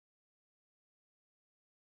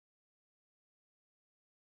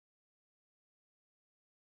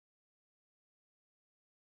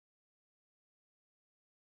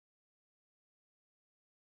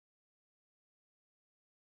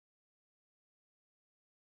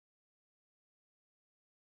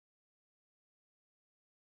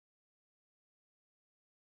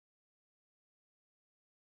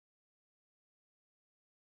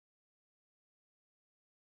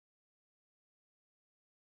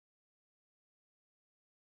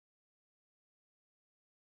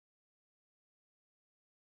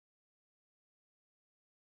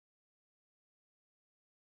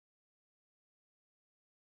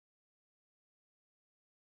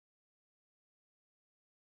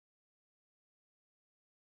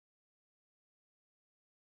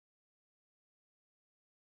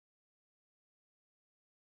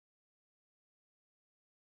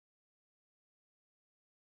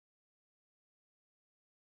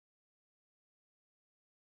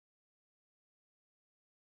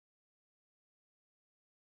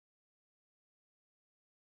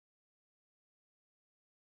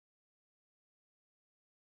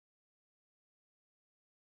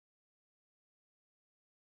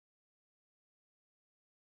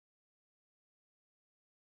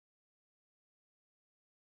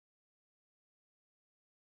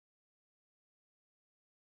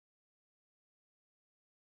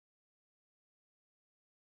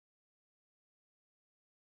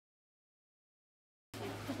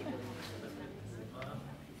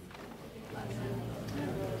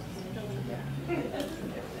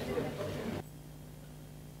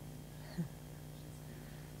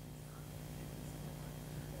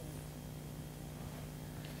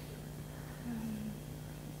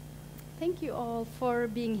Thank you all for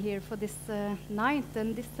being here for this ninth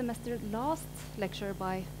and this semester last lecture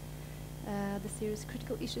by the series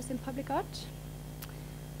Critical Issues in Public Art.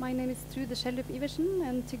 My name is Trude Schjelderup Iversen,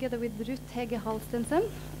 and together with Ruth Hege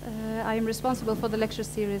Halstensen, I am responsible for the lecture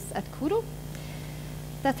series at Koro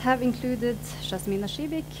that have included Jasmina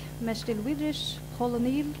Skibik, Meshdil Widrish, Paul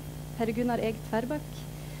O'Neill, Per Gunnar Eg Tverbakk,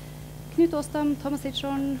 Knut Åstam, Thomas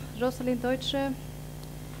Hitchorn, Rosalind Deutsche,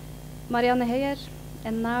 Marianne Heyer,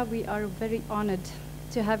 and now we are very honored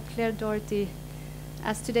to have Claire Doherty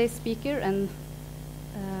as today's speaker, and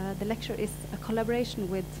the lecture is a collaboration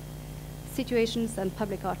with Situations and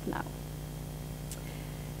Public Art Now.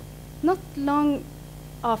 Not long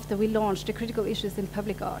after we launched the Critical Issues in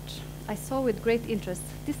Public Art, I saw with great interest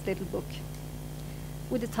this little book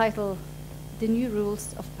with the title The New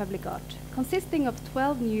Rules of Public Art, consisting of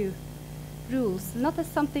 12 new rules, not as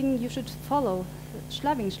something you should follow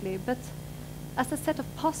slavishly, but as a set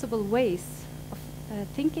of possible ways of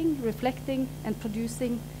thinking, reflecting, and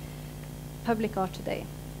producing public art today.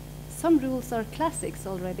 Some rules are classics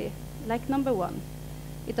already, like number 1,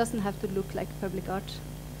 it doesn't have to look like public art.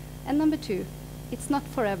 And number 2, it's not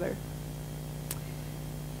forever.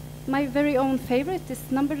 My very own favorite is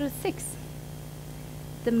number 6,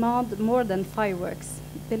 demand more than fireworks.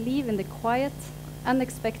 Believe in the quiet,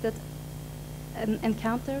 unexpected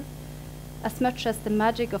encounter as much as the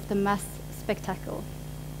magic of the mass spectacle.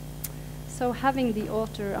 So having the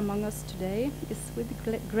author among us today is with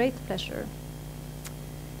great pleasure.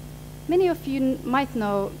 Many of you might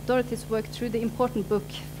know Doherty's work through the important book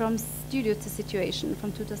From Studio to Situation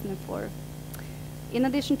from 2004. In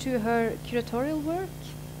addition to her curatorial work,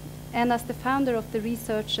 and as the founder of the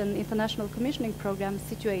research and international commissioning program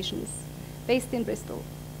Situations, based in Bristol.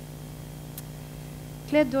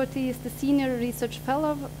 Claire Doherty is the Senior Research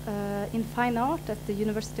Fellow in Fine Art at the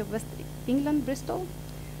University of West England, Bristol.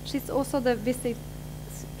 She's also a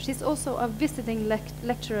visiting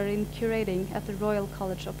lecturer in curating at the Royal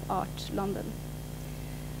College of Art, London.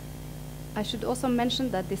 I should also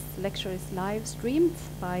mention that this lecture is live streamed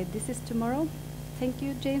by This Is Tomorrow. Thank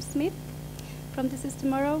you, James Smith from This Is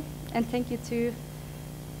Tomorrow, and thank you to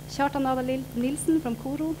Kjartan Adal Nilsen from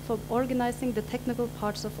Koro for organizing the technical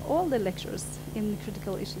parts of all the lectures in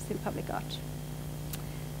Critical Issues in Public Art.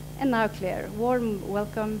 And now, Claire, warm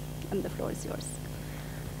welcome, and the floor is yours.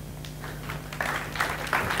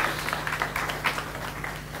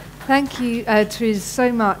 Thank you, Trude,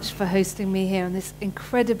 so much for hosting me here on this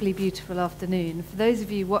incredibly beautiful afternoon. For those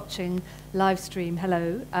of you watching live stream,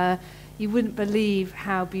 hello. You wouldn't believe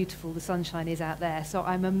how beautiful the sunshine is out there, so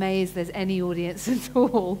I'm amazed there's any audience at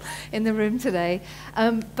all in the room today.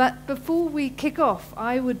 But before we kick off,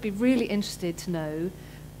 I would be really interested to know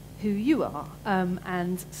who you are.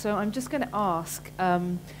 And so I'm just going to ask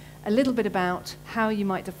a little bit about how you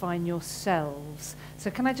might define yourselves.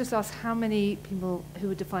 So can I just ask how many people who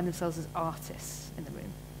would define themselves as artists in the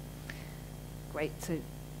room? Great, so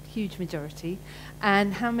huge majority.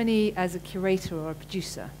 And how many as a curator or a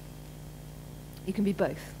producer? You can be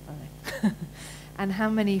both, by the way. And how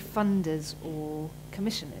many funders or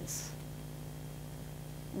commissioners?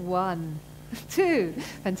 1, 2,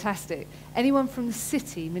 fantastic. Anyone from the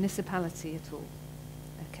city, municipality at all?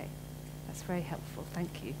 Okay, that's very helpful,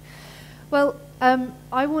 thank you. Well,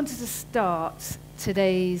 I wanted to start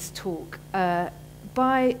today's talk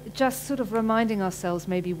by just sort of reminding ourselves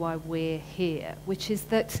maybe why we're here, which is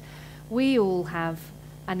that we all have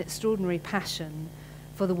an extraordinary passion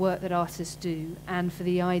for the work that artists do and for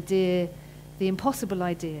the idea, the impossible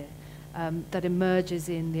idea that emerges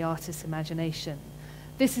in the artist's imagination.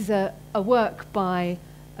 This is a work by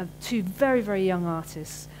 2 very, very young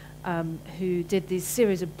artists who did this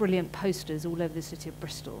series of brilliant posters all over the city of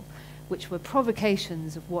Bristol, which were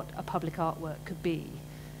provocations of what a public artwork could be.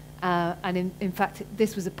 And in fact,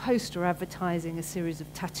 this was a poster advertising a series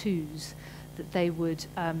of tattoos that they would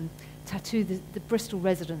tattoo the Bristol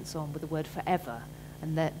residents on with the word forever.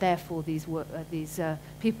 And therefore, these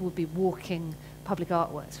people would be walking public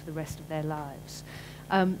artworks for the rest of their lives.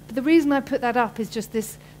 But the reason I put that up is just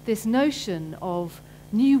this notion of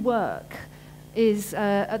new work is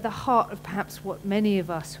at the heart of perhaps what many of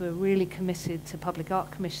us who are really committed to public art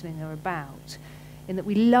commissioning are about, in that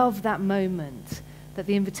we love that moment that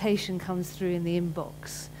the invitation comes through in the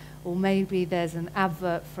inbox, or maybe there's an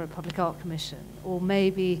advert for a public art commission, or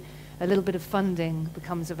maybe a little bit of funding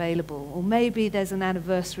becomes available, or maybe there's an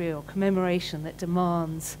anniversary or commemoration that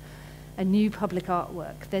demands a new public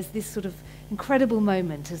artwork. There's this sort of incredible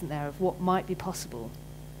moment, isn't there, of what might be possible.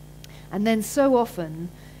 And then so often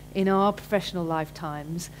in our professional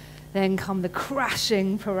lifetimes, then come the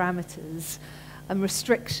crashing parameters and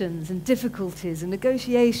restrictions and difficulties and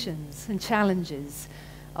negotiations and challenges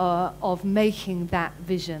of making that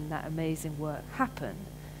vision, that amazing work happen.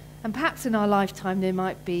 And perhaps in our lifetime there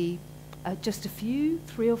might be just a few,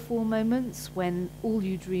 3 or 4 moments when all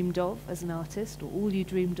you dreamed of as an artist or all you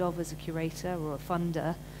dreamed of as a curator or a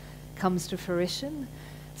funder comes to fruition.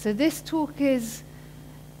 So this talk is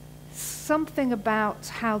something about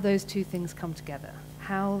how those two things come together,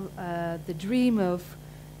 how the dream of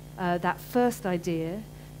that first idea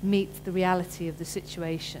meets the reality of the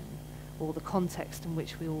situation or the context in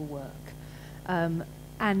which we all work,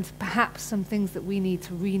 and perhaps some things that we need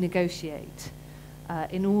to renegotiate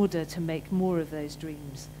in order to make more of those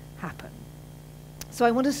dreams happen. So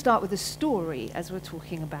I want to start with a story as we're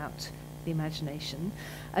talking about the imagination,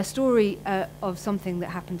 a story of something that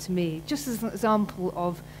happened to me, just as an example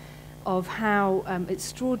of how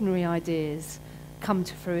extraordinary ideas come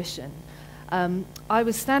to fruition. I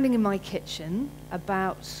was standing in my kitchen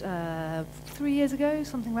about 3 years ago,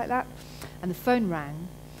 something like that, and the phone rang,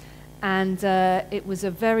 and it was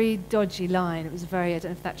a very dodgy line. It was I don't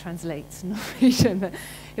know if that translates in Norwegian, but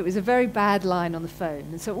it was a very bad line on the phone.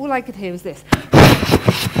 And so all I could hear was this,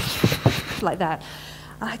 like that.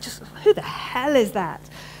 And I just, who the hell is that?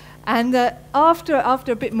 And after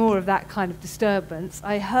a bit more of that kind of disturbance,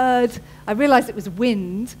 I realized it was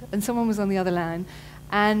wind, and someone was on the other line.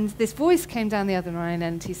 And this voice came down the other line,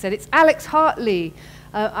 and he said, "It's Alex Hartley.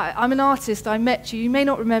 I'm an artist. I met you. You may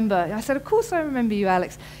not remember." I said, "Of course I remember you,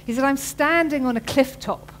 Alex." He said, "I'm standing on a cliff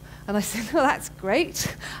top." And I said, "Oh, that's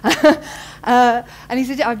great." And he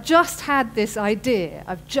said, "Yeah, I've just had this idea.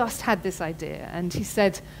 And he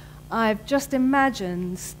said, "I've just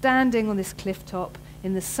imagined standing on this cliff top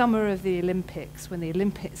in the summer of the Olympics, when the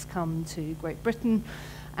Olympics come to Great Britain,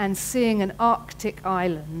 and seeing an Arctic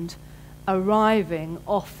island arriving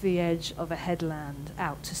off the edge of a headland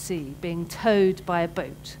out to sea, being towed by a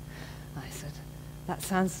boat." I said, "That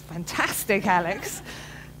sounds fantastic, Alex.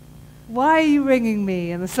 Why are you ringing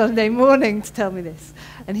me on a Sunday morning to tell me this?"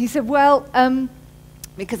 And he said, "Well,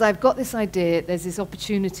 because I've got this idea, there's this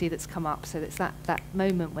opportunity that's come up." So it's that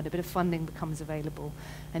moment when a bit of funding becomes available.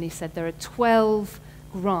 And he said there are 12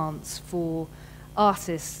 grants for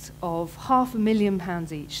artists of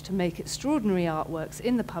 £500,000 each to make extraordinary artworks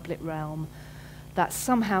in the public realm that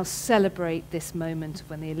somehow celebrate this moment of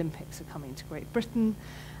when the Olympics are coming to Great Britain.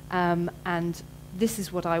 And this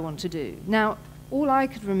is what I want to do. Now, all I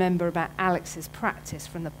could remember about Alex's practice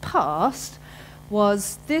from the past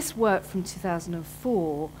was this work from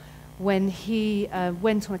 2004 when he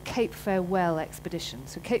went on a Cape Farewell expedition.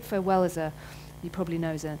 So Cape Farewell is you probably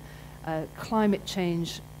know, is a climate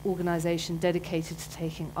change organisation dedicated to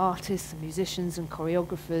taking artists and musicians and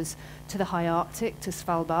choreographers to the high Arctic, to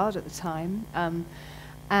Svalbard at the time.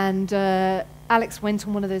 And Alex went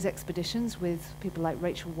on one of those expeditions with people like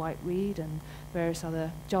Rachel White-Reed and various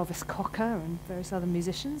other, Jarvis Cocker and various other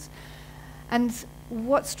musicians. And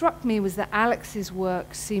what struck me was that Alex's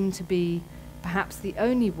work seemed to be perhaps the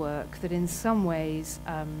only work that in some ways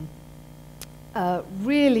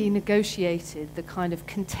really negotiated the kind of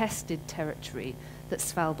contested territory that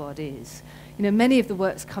Svalbard is. You know, many of the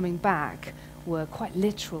works coming back were quite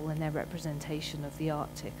literal in their representation of the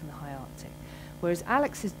Arctic and the high Arctic, whereas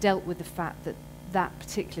Alex has dealt with the fact that that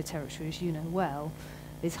particular territory, as you know well,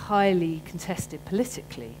 is highly contested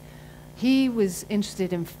politically. He was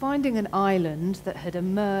interested in finding an island that had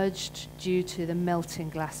emerged due to the melting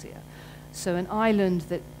glacier. So an island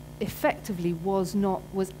that effectively was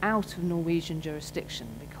out of Norwegian jurisdiction,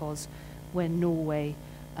 because when Norway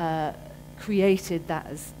created that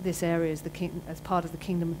as this area as part of the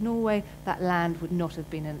Kingdom of Norway, that land would not have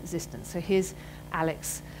been in existence. So here's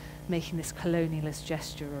Alex making this colonialist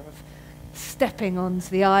gesture of stepping onto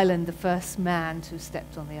the island, the first man to have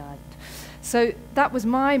stepped on the island. So that was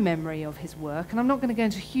my memory of his work, and I'm not going to go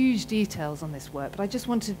into huge details on this work, but I just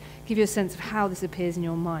want to give you a sense of how this appears in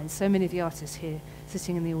your mind. So many of the artists here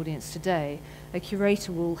sitting in the audience today, a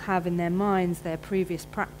curator will have in their minds their previous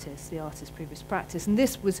practice, the artist's previous practice, and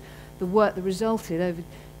this was the work that resulted over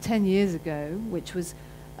 10 years ago, which was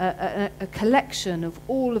a collection of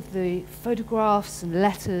all of the photographs and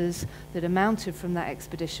letters that amounted from that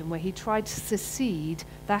expedition, where he tried to secede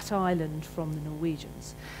that island from the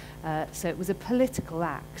Norwegians. So it was a political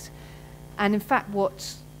act. And in fact,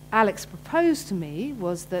 what Alex proposed to me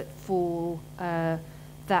was that for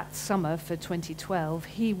that summer, for 2012,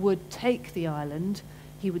 he would take the island,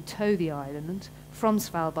 he would tow the island from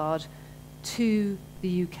Svalbard to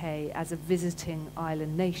the UK as a visiting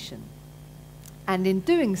island nation. And in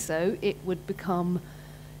doing so, it would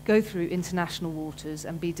go through international waters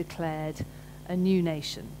and be declared a new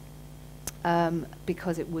nation,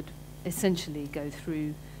 because it would essentially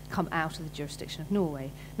come out of the jurisdiction of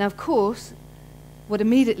Norway. Now, of course, what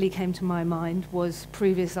immediately came to my mind was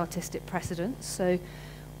previous artistic precedents. So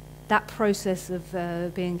that process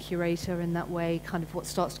of being curator in that way, kind of what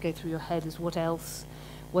starts to go through your head is what else,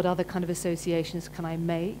 what other kind of associations can I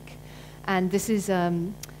make? And this is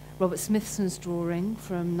Robert Smithson's drawing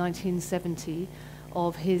from 1970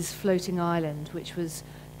 of his floating island, which was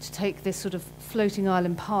to take this sort of floating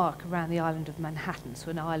island park around the island of Manhattan, so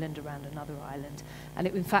an island around another island. And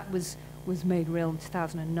it, in fact, was made real in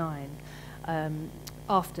 2009,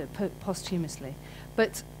 posthumously.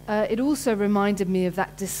 But it also reminded me of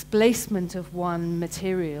that displacement of one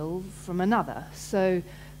material from another. So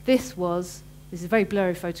this is a very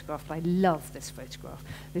blurry photograph, but I love this photograph.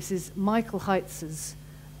 This is Michael Heitz's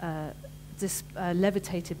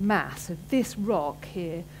levitated mass. So this rock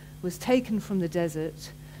here was taken from the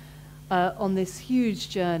desert on this huge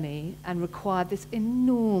journey and required this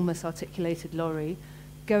enormous articulated lorry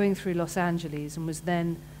going through Los Angeles, and was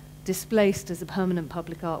then displaced as a permanent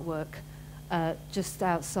public artwork just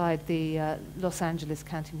outside the Los Angeles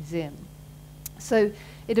County Museum. So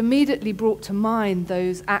it immediately brought to mind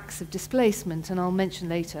those acts of displacement, and I'll mention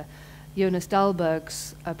later Jonas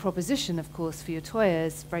Dahlberg's proposition, of course, for Utoya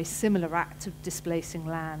is a very similar act of displacing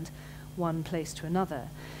land one place to another.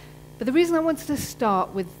 But the reason I wanted to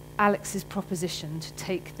start with Alex's proposition to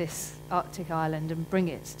take this Arctic island and bring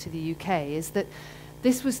it to the UK is that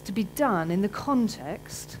this was to be done in the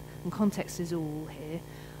context, and context is all here,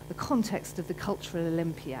 the context of the Cultural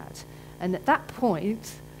Olympiad. And at that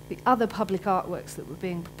point, the other public artworks that were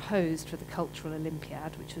being proposed for the Cultural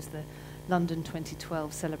Olympiad, which was the London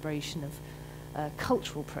 2012 celebration of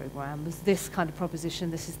cultural programme, was this kind of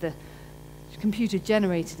proposition. This is the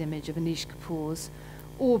computer-generated image of Anish Kapoor's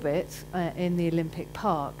orbit in the Olympic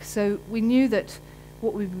Park. So we knew that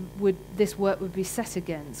what this work would be set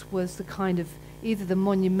against was the kind of either the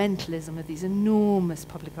monumentalism of these enormous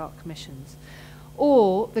public art commissions,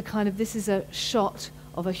 or the kind of, this is a shot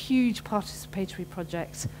of a huge participatory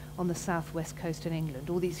project on the southwest coast in England,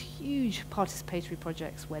 all these huge participatory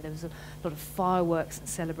projects where there was a lot of fireworks and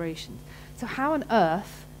celebrations. So how on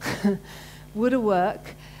earth would a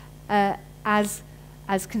work as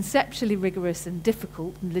conceptually rigorous and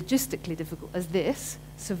difficult, and logistically difficult as this,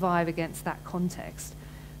 survive against that context?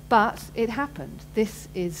 But it happened. This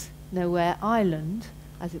is Nowhere Island,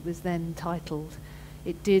 as it was then titled.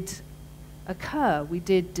 It did occur. We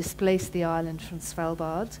did displace the island from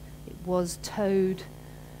Svalbard. It was towed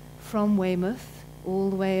from Weymouth all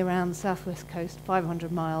the way around the southwest coast,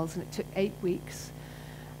 500 miles, and it took 8 weeks.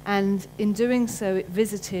 And in doing so, it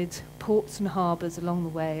visited ports and harbours along the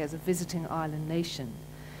way as a visiting island nation.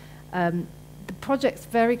 The project's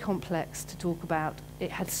very complex to talk about.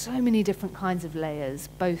 It had so many different kinds of layers,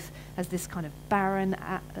 both as this kind of barren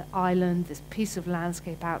island, this piece of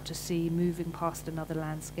landscape out to sea, moving past another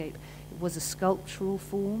landscape. It was a sculptural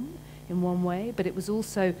form in one way, but it was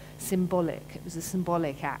also symbolic. It was a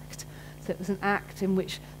symbolic act. So it was an act in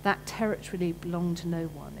which that territory belonged to no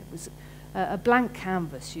one. It was a blank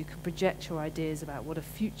canvas. You could project your ideas about what a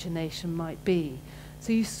future nation might be.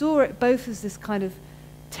 So you saw it both as this kind of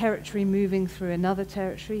territory moving through another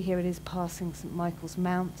territory. Here it is passing St Michael's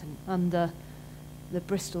Mount and under the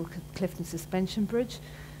Bristol Clifton Suspension Bridge.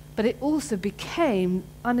 But it also became,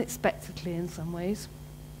 unexpectedly in some ways,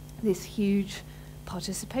 this huge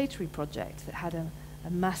participatory project that had a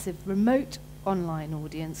massive remote online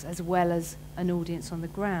audience as well as an audience on the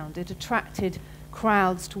ground. It attracted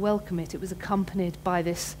crowds to welcome it. It was accompanied by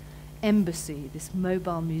this embassy, this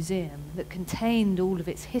mobile museum that contained all of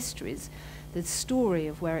its histories, the story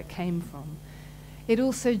of where it came from. It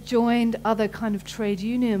also joined other kind of trade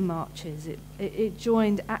union marches. It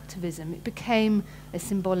joined activism. It became a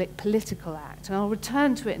symbolic political act. And I'll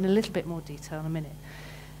return to it in a little bit more detail in a minute.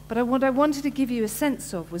 But what I wanted to give you a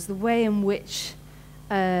sense of was the way in which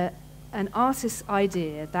an artist's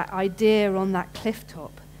idea, that idea on that cliff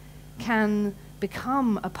top, can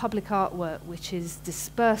become a public artwork which is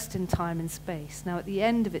dispersed in time and space. Now, at the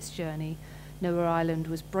end of its journey, Nowhere Island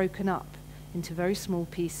was broken up into very small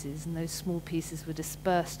pieces, and those small pieces were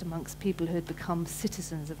dispersed amongst people who had become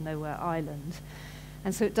citizens of Nowhere Island.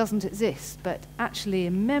 And so it doesn't exist, but actually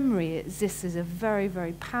in memory it exists as a very,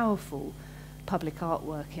 very powerful public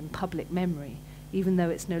artwork in public memory, even though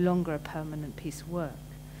it's no longer a permanent piece of work.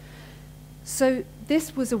 So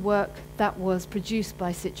this was a work that was produced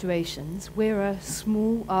by Situations. We're a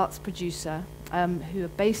small arts producer who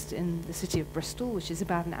are based in the city of Bristol, which is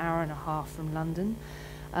about an hour and a half from London.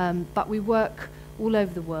 But we work all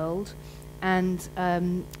over the world. and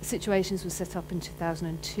Situations was set up in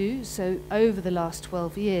 2002. So over the last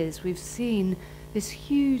 12 years, we've seen this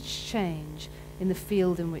huge change in the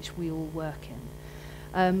field in which we all work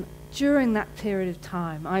in. During that period of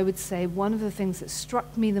time, I would say one of the things that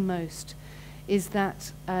struck me the most is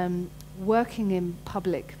that working in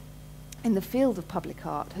the field of public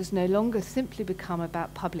art has no longer simply become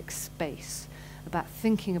about public space, about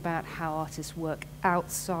thinking about how artists work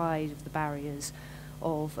outside of the barriers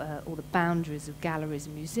of or the boundaries of galleries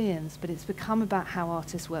and museums, but it's become about how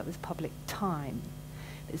artists work with public time.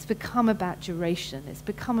 It's become about duration. It's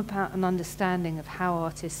become about an understanding of how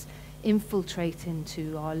artists infiltrate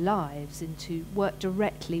into our lives, into work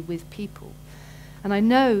directly with people. And I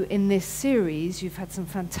know in this series you've had some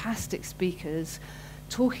fantastic speakers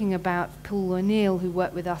talking about Paul O'Neill, who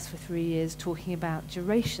worked with us for 3 years, talking about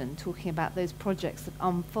duration, talking about those projects that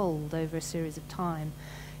unfold over a series of time.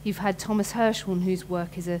 You've had Thomas Hirschhorn, whose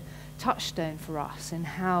work is a touchstone for us in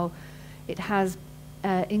how it has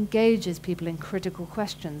engages people in critical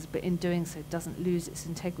questions, but in doing so doesn't lose its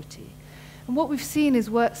integrity. And what we've seen is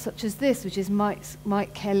work such as this, which is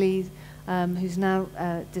Mike Kelly, who's now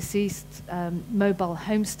deceased, mobile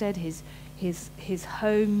homestead, his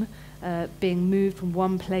home being moved from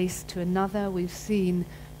one place to another. We've seen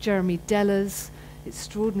Jeremy Deller's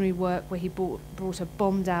extraordinary work where he brought a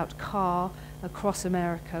bombed-out car across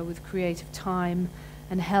America with creative time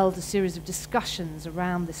and held a series of discussions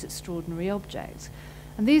around this extraordinary object.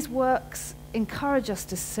 And these works encourage us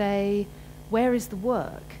to say, where is the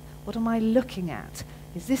work? What am I looking at?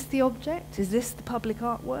 Is this the object? Is this the public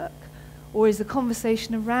artwork? Or is the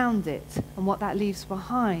conversation around it and what that leaves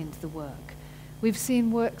behind the work? We've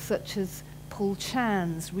seen work such as Paul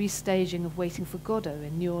Chan's restaging of Waiting for Godot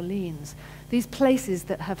in New Orleans. These places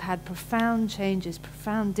that have had profound changes,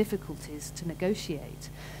 profound difficulties to negotiate.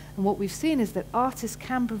 And what we've seen is that artists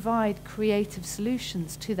can provide creative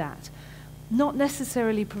solutions to that, not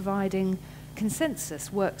necessarily providing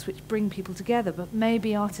consensus works which bring people together, but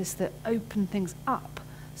maybe artists that open things up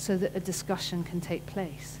so that a discussion can take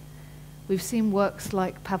place. We've seen works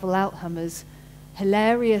like Pavel Althammer's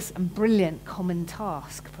hilarious and brilliant Common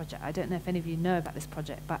Task project. I don't know if any of you know about this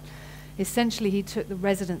project, but essentially he took the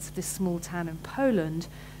residents of this small town in Poland.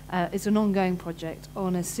 It's an ongoing project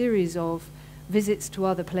on a series of visits to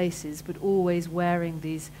other places, but always wearing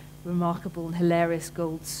these remarkable and hilarious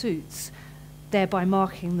gold suits, thereby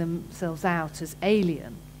marking themselves out as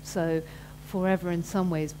alien. So forever in some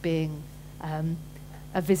ways being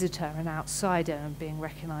a visitor, an outsider, and being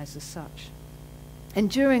recognized as such. And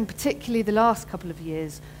during particularly the last couple of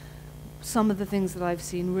years, some of the things that I've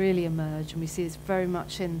seen really emerge, and we see this very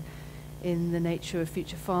much in the nature of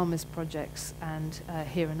Future Farmers projects and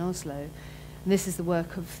here in Oslo. And this is the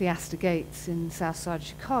work of Theaster Gates in the south side of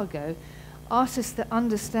Chicago. Artists that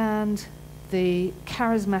understand the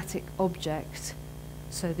charismatic object,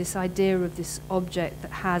 so this idea of this object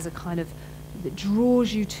that has a kind of, that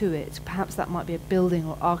draws you to it. Perhaps that might be a building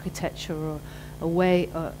or architecture or a way,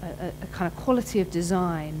 a kind of quality of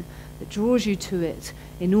design that draws you to it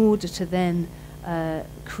in order to then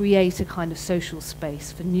create a kind of social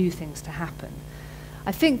space for new things to happen.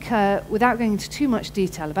 I think, without going into too much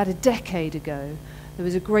detail, about a decade ago, there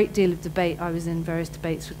was a great deal of debate. I was in various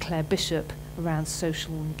debates with Claire Bishop around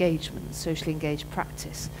social engagement, socially engaged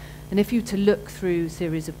practice. And if you were to look through a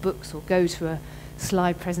series of books or go to a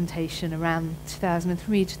slide presentation around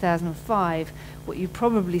 2003, 2005, what you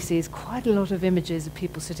probably see is quite a lot of images of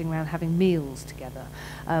people sitting around having meals together,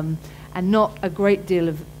 and not a great deal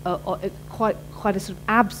of, quite a sort of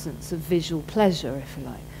absence of visual pleasure, if you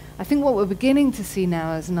like. I think what we're beginning to see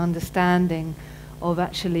now is an understanding of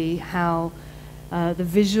actually how the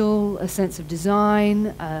visual, a sense of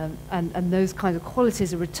design, and those kinds of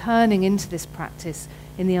qualities are returning into this practice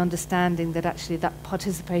in the understanding that actually that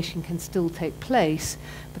participation can still take place,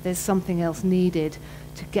 but there's something else needed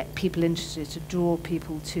to get people interested, to draw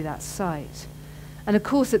people to that site. And of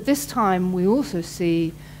course, at this time, we also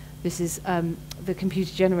see, this is the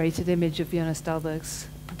computer-generated image of Jonas Dahlberg's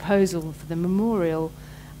proposal for the memorial,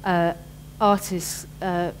 artists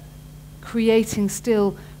creating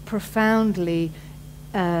still profoundly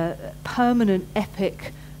permanent,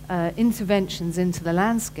 epic interventions into the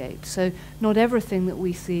landscape. So not everything that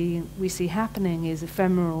we see happening is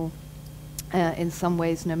ephemeral, in some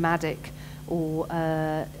ways nomadic, or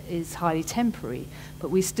is highly temporary. But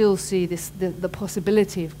we still see the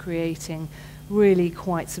possibility of creating really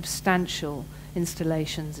quite substantial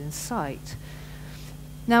installations in sight.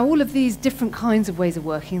 Now, all of these different kinds of ways of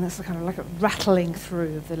working, that's kind of like a rattling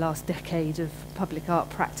through of the last decade of public art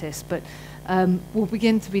practice, but will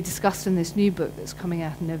begin to be discussed in this new book that's coming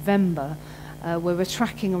out in November. where we're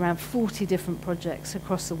tracking around 40 different projects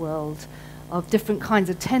across the world of different kinds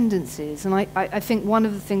of tendencies. And I think one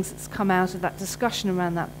of the things that's come out of that discussion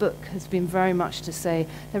around that book has been very much to say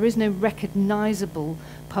there is no recognizable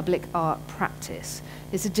public art practice.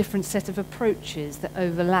 It's a different set of approaches that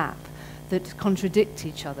overlap, that contradict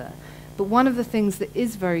each other. But one of the things that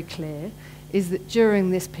is very clear is that during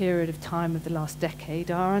this period of time of the last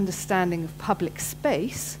decade, our understanding of public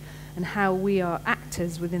space and how we are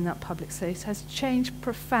actors within that public space has changed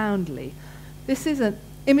profoundly. This is an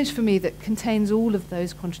image for me that contains all of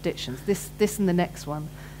those contradictions, this and the next one.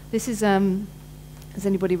 This is, does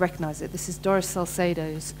anybody recognize it? This is Doris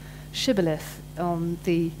Salcedo's shibboleth on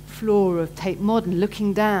the floor of Tate Modern,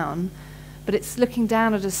 looking down, but it's looking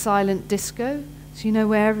down at a silent disco, so you know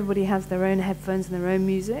where everybody has their own headphones and their own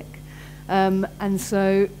music. And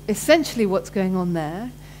so essentially what's going on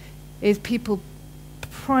there is people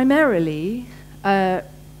primarily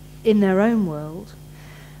in their own world,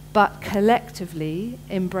 but collectively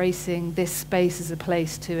embracing this space as a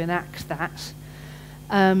place to enact that,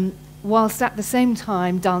 whilst at the same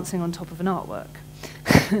time dancing on top of an artwork.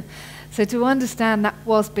 So to understand that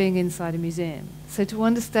whilst being inside a museum, so to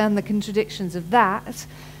understand the contradictions of that,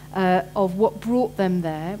 of what brought them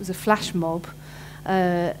there, it was a flash mob.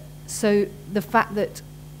 So the fact that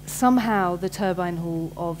somehow the Turbine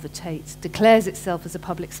Hall of the Tate declares itself as a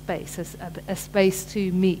public space, as a space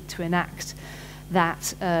to meet, to enact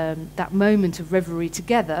that, that moment of reverie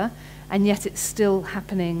together, and yet it's still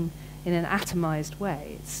happening in an atomized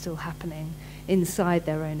way. It's still happening inside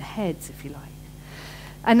their own heads, if you like.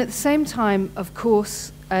 And at the same time, of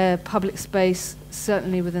course, public space,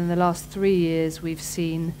 certainly within the last 3 years, we've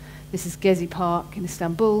seen, this is Gezi Park in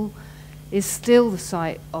Istanbul, is still the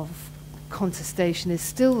site of contestation, is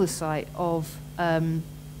still the site of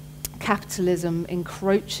capitalism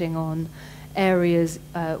encroaching on areas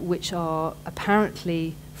which are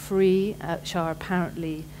apparently free, which are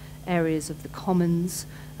apparently areas of the commons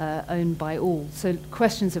owned by all. So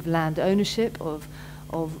questions of land ownership, of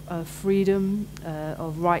freedom,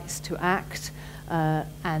 of rights to act,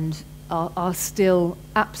 and are still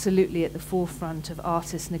absolutely at the forefront of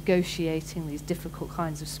artists negotiating these difficult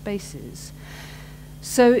kinds of spaces.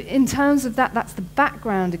 So in terms of that, that's the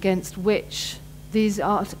background against which these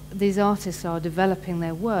artists are developing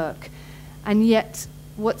their work. And yet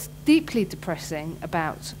what's deeply depressing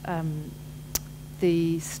about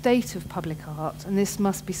the state of public art, and this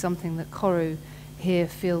must be something that Koru here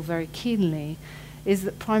feel very keenly, is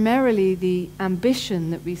that primarily the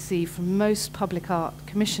ambition that we see from most public art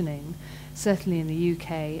commissioning, certainly in the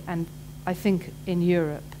UK and I think in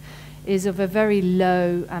Europe, is of a very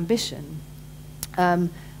low ambition.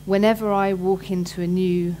 Whenever I walk into a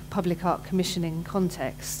new public art commissioning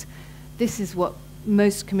context, this is what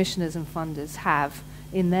most commissioners and funders have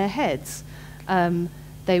in their heads.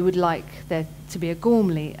 They would like there to be a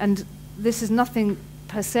Gormley, and this is nothing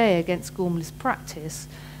per se against Gormley's practice,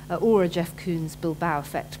 or a Jeff Koons Bilbao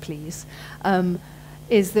effect, please,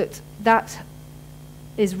 is that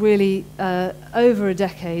is really, over a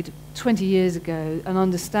decade, 20 years ago, an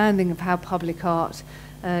understanding of how public art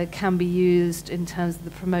can be used in terms of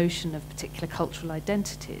the promotion of particular cultural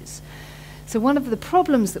identities. So one of the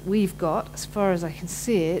problems that we've got, as far as I can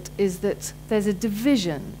see it, is that there's a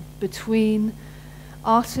division between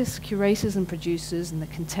artists, curators and producers in the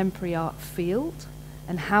contemporary art field,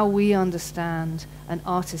 and how we understand an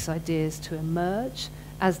artist's ideas to emerge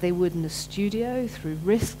as they would in a studio through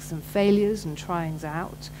risks and failures and tryings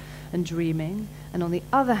out and dreaming. And on the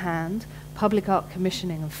other hand, public art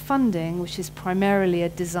commissioning and funding, which is primarily a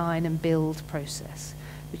design and build process,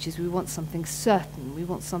 which is we want something certain, we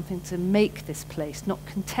want something to make this place, not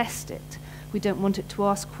contest it. We don't want it to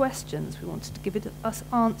ask questions, we want it to give it us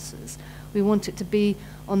answers. We want it to be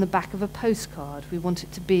on the back of a postcard. We want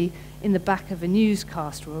it to be in the back of a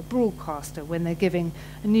newscaster or a broadcaster when they're giving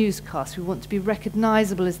a newscast. We want to be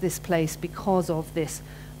recognizable as this place because of this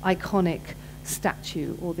iconic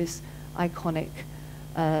statue or this iconic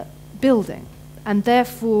building. And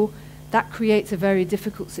therefore, that creates a very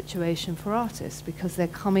difficult situation for artists because they're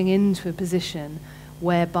coming into a position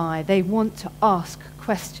whereby they want to ask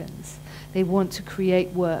questions. They want to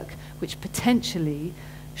create work which potentially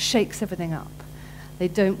shakes everything up. They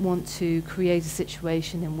don't want to create a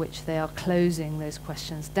situation in which they are closing those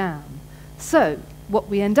questions down. So what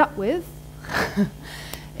we end up with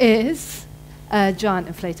is giant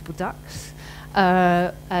inflatable ducks,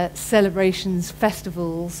 celebrations,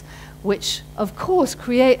 festivals, which of course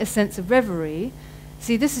create a sense of reverie.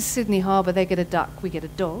 See, this is Sydney Harbour, they get a duck, we get a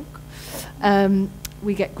dog,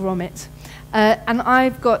 we get grommet. And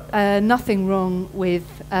I've got nothing wrong with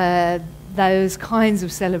those kinds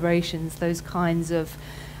of celebrations, those kinds of,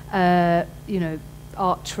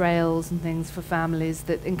 art trails and things for families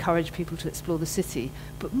that encourage people to explore the city.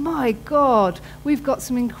 But my God, we've got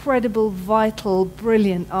some incredible, vital,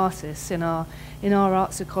 brilliant artists in our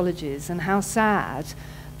arts colleges, and how sad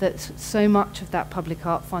that so much of that public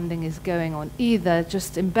art funding is going on either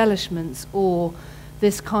just embellishments or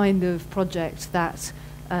this kind of project that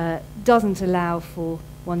doesn't allow for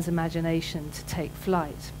one's imagination to take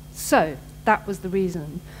flight. So that was the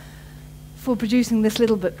reason for producing this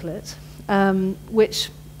little booklet, which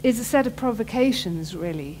is a set of provocations,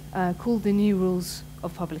 really, called The New Rules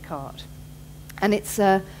of Public Art. And it's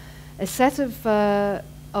a set of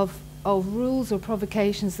rules or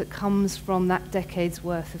provocations that comes from that decade's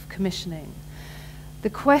worth of commissioning. The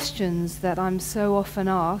questions that I'm so often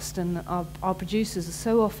asked, and our producers are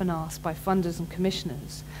so often asked by funders and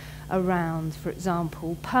commissioners around, for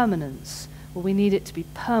example, permanence. Well, we need it to be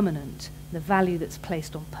permanent, the value that's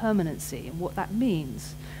placed on permanency and what that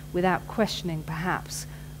means, without questioning perhaps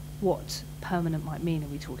what permanent might mean. Are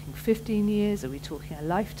we talking 15 years? Are we talking a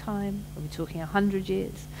lifetime? Are we talking 100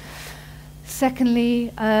 years? Secondly,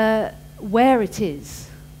 where it is,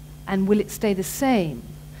 and will it stay the same?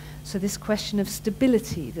 So this question of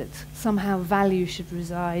stability, that somehow value should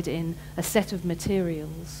reside in a set of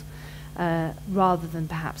materials rather than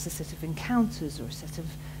perhaps a set of encounters or a set of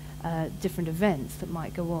different events that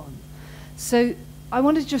might go on. So I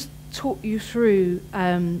want to just talk you through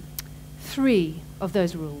 3 of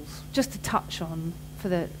those rules, just to touch on for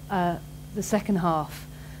the second half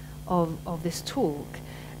of this talk.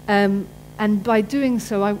 And by doing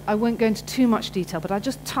so, I won't go into too much detail, but I'll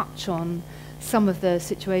just touch on some of the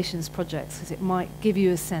situations projects, because it might give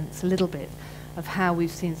you a sense, a little bit, of how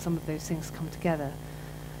we've seen some of those things come together.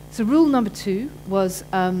 So rule number 2 was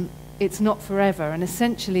it's not forever, and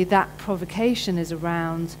essentially that provocation is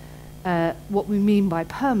around what we mean by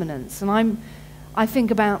permanence. And I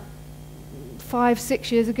think about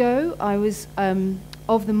 5-6 years ago, I was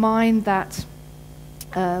of the mind that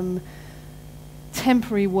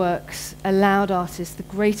temporary works allowed artists the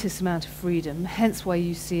greatest amount of freedom, hence why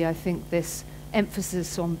you see, I think, this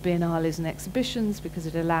emphasis on biennales and exhibitions, because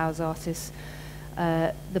it allows artists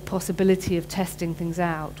the possibility of testing things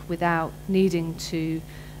out without needing to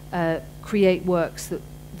create works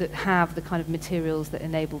that have the kind of materials that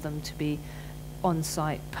enable them to be on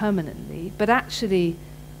site permanently. But actually,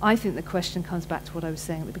 I think the question comes back to what I was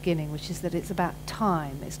saying at the beginning, which is that it's about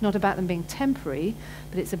time. It's not about them being temporary,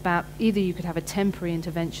 but it's about either you could have a temporary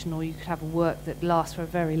intervention or you could have a work that lasts for a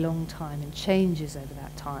very long time and changes over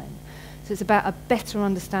that time. So it's about a better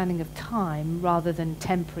understanding of time rather than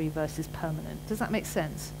temporary versus permanent. Does that make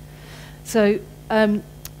sense? So I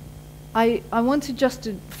wanted just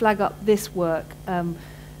to flag up this work.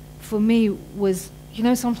 For me was,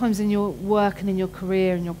 sometimes in your work and in your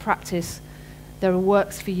career and your practice, there are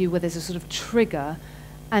works for you where there's a sort of trigger.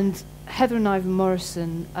 And Heather and Ivan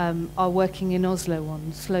Morrison are working in Oslo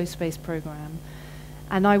on Slow Space Programme.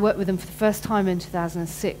 And I worked with them for the first time in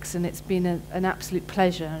 2006, and it's been an absolute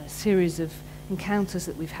pleasure, and a series of encounters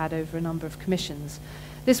that we've had over a number of commissions.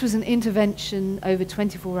 This was an intervention over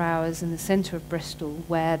 24 hours in the centre of Bristol,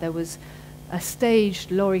 where there was a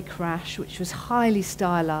staged lorry crash, which was highly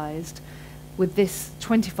stylised, with this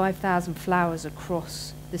 25,000 flowers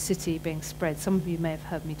across the city being spread. Some of you may have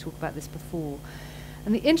heard me talk about this before.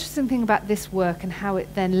 And the interesting thing about this work and how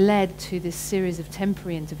it then led to this series of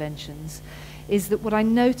temporary interventions is that what I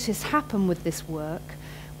noticed happen with this work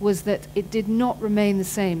was that it did not remain the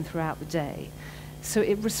same throughout the day. So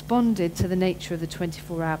it responded to the nature of the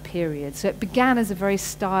 24-hour period. So it began as a very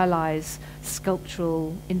stylized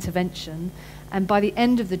sculptural intervention, and by the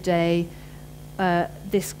end of the day,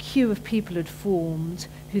 this queue of people had formed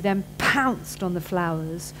who then pounced on the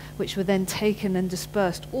flowers, which were then taken and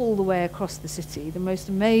dispersed all the way across the city. The most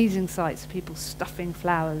amazing sights of people stuffing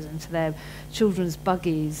flowers into their children's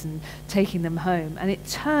buggies and taking them home. And it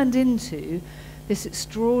turned into this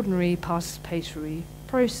extraordinary participatory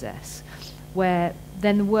process where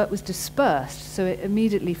then the work was dispersed. So it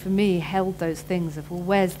immediately, for me, held those things of, well,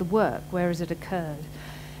 where's the work? Where has it occurred?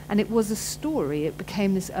 And it was a story. It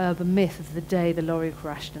became this urban myth of the day the lorry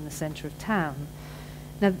crashed in the centre of town.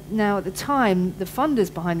 Now, at the time, the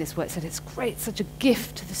funders behind this work said, it's great, it's such a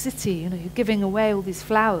gift to the city, you're giving away all these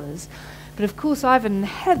flowers. But of course, Ivan and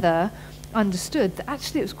Heather understood that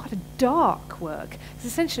actually it was quite a dark work.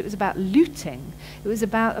 Essentially, it was about looting. It was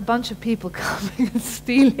about a bunch of people coming and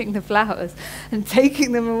stealing the flowers and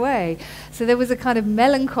taking them away. So there was a kind of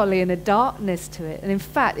melancholy and a darkness to it. And in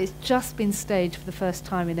fact, it's just been staged for the first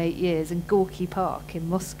time in 8 years in Gorky Park in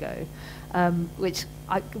Moscow, which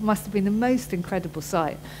must have been the most incredible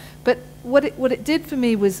sight. But what it did for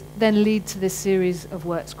me was then lead to this series of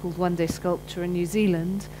works called One Day Sculpture in New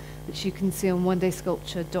Zealand, which you can see on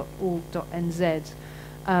onedaysculpture.org.nz.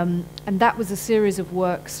 And that was a series of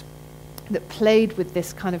works that played with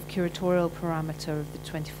this kind of curatorial parameter of the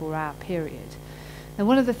 24-hour period. Now,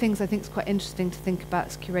 one of the things I think is quite interesting to think about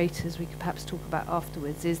as curators, we could perhaps talk about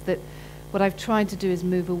afterwards, is that what I've tried to do is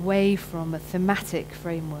move away from a thematic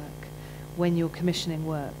framework when you're commissioning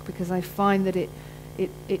work, because I find that it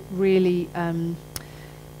really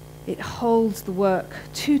it holds the work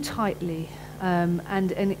too tightly.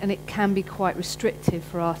 And it can be quite restrictive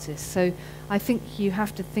for artists. So I think you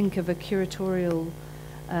have to think of a curatorial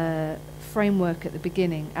framework at the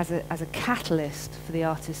beginning as a catalyst for the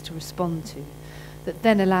artist to respond to, that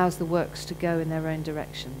then allows the works to go in their own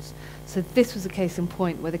directions. So this was a case in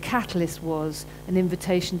point where the catalyst was an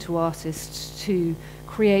invitation to artists to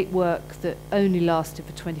create work that only lasted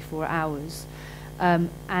for 24 hours.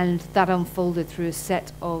 And that unfolded through a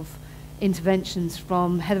set of interventions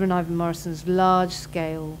from Heather and Ivan Morrison's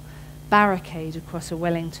large-scale barricade across a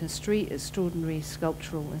Wellington street, extraordinary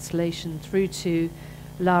sculptural installation, through to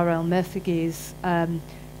Lara El-Merthigui's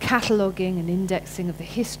cataloguing and indexing of the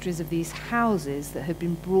histories of these houses that had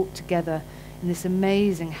been brought together in this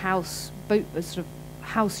amazing house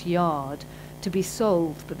yard to be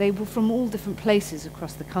sold, but they were from all different places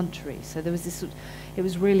across the country. So there was this, it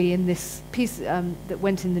was really in this piece that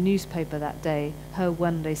went in the newspaper that day, her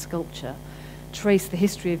One Day Sculpture, traced the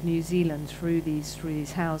history of New Zealand through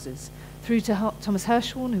these houses, through to Thomas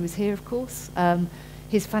Hirschhorn, who was here, of course,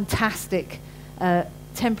 his fantastic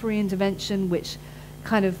temporary intervention, which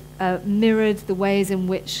kind of mirrored the ways in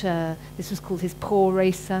which this was called his Poor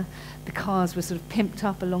Racer. The cars were sort of pimped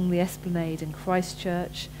up along the esplanade in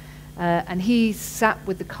Christchurch. And he sat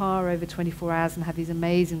with the car over 24 hours and had these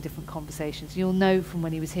amazing different conversations. You'll know from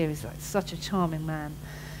when he was here, he's like such a charming man.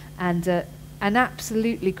 And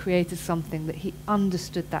absolutely created something that he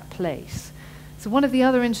understood that place. So one of the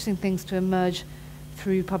other interesting things to emerge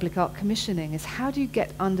through public art commissioning is how do you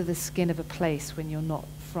get under the skin of a place when you're not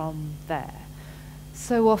from there?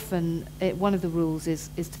 So often, one of the rules is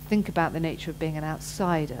to think about the nature of being an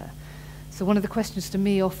outsider. So one of the questions to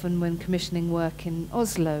me often when commissioning work in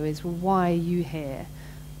Oslo is, well, why are you here?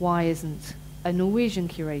 Why isn't a Norwegian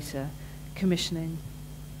curator commissioning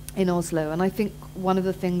in Oslo? And I think one of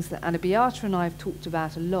the things that Anna Beata and I have talked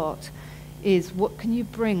about a lot is what can you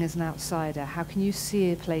bring as an outsider? How can you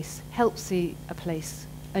see a place, help see a place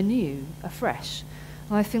anew, afresh?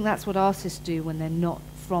 And I think that's what artists do when they're not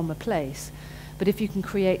from a place. But if you can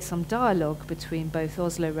create some dialogue between both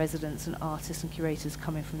Oslo residents and artists and curators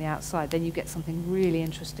coming from the outside, then you get something really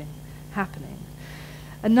interesting happening.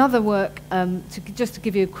 Another work, just to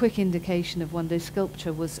give you a quick indication of One Day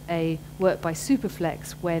Sculpture, was a work by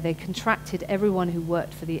Superflex where they contracted everyone who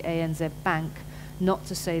worked for the ANZ Bank not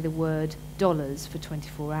to say the word dollars for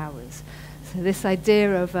 24 hours. So this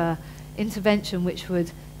idea of intervention which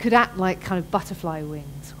could act like kind of butterfly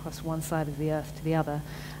wings across one side of the earth to the other.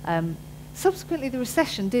 Subsequently, the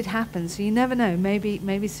recession did happen, so you never know. Maybe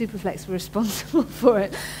Superflex were responsible for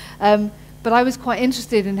it. But I was quite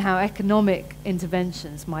interested in how economic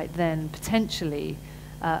interventions might then potentially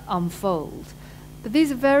unfold. But these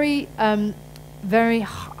are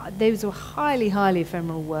these were highly, highly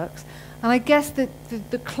ephemeral works. And I guess that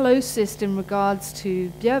the closest in regards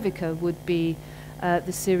to Bjørvika would be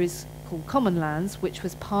the series called Common Lands, which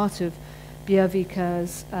was part of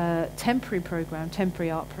Bjørvika's temporary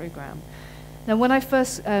art program. Now, when I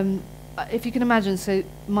first, if you can imagine, so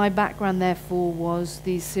my background therefore was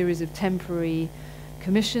these series of temporary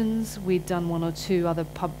commissions. We'd done one or two other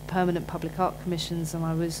permanent public art commissions, and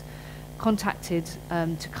I was contacted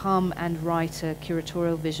to come and write a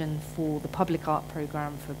curatorial vision for the public art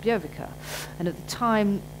program for Bjørvika. And at the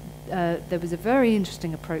time, there was a very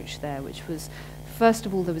interesting approach there, which was, first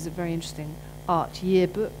of all, there was a very interesting art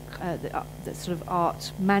yearbook, the sort of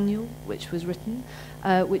art manual which was written,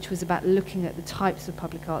 which was about looking at the types of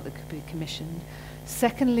public art that could be commissioned.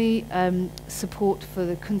 Secondly, support for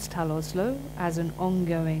the Kunsthall Oslo as an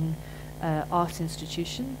ongoing art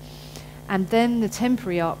institution. And then the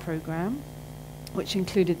temporary art program, which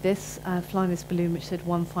included this, flying this balloon which said,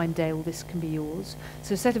 "One fine day, all this can be yours."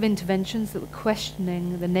 So a set of interventions that were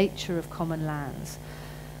questioning the nature of common lands.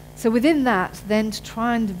 So within that, then to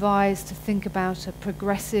try and devise, to think about a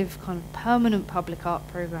progressive kind of permanent public art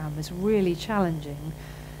program is really challenging.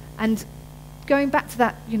 And going back to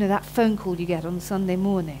that, that phone call you get on Sunday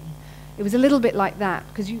morning, it was a little bit like that,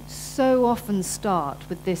 because you so often start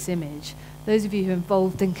with this image. Those of you who are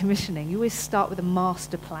involved in commissioning, you always start with a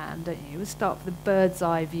master plan, don't you? You always start with a bird's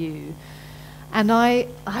eye view. And I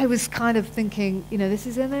was kind of thinking, this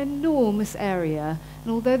is an enormous area,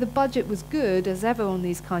 and although the budget was good, as ever on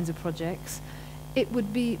these kinds of projects, it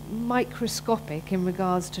would be microscopic in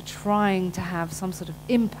regards to trying to have some sort of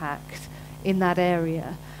impact in that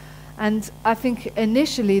area. And I think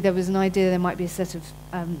initially there was an idea there might be a set of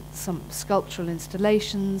some sculptural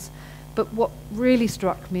installations, but what really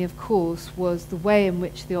struck me, of course, was the way in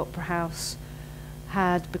which the Opera House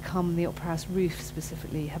had become, the Opera House roof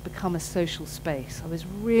specifically, had become a social space. I was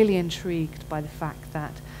really intrigued by the fact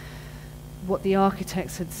that what the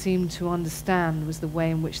architects had seemed to understand was the way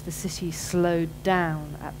in which the city slowed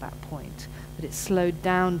down at that point, that it slowed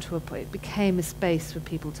down to a point, it became a space for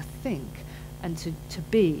people to think and to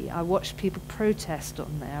be. I watched people protest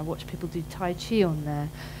on there, I watched people do Tai Chi on there.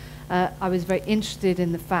 I was very interested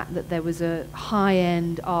in the fact that there was a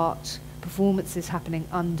high-end art performances happening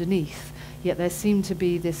underneath, yet there seemed to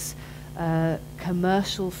be this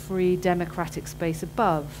commercial-free democratic space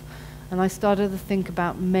above. And I started to think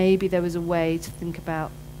about maybe there was a way to think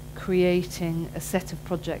about creating a set of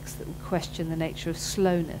projects that would question the nature of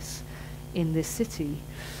slowness in this city.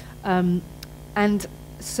 And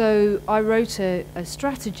so I wrote a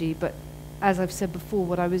strategy, but as I've said before,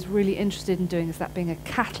 what I was really interested in doing is that being a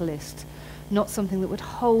catalyst, not something that would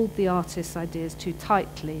hold the artist's ideas too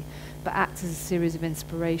tightly, but act as a series of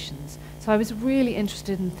inspirations. So I was really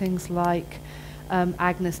interested in things like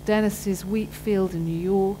Agnes Dennis's wheat field in New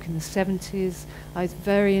York in the 70s. I was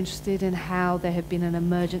very interested in how there had been an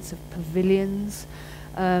emergence of pavilions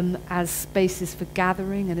as spaces for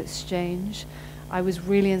gathering and exchange. I was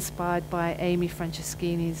really inspired by Amy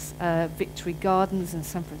Franceschini's Victory Gardens in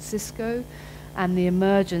San Francisco and the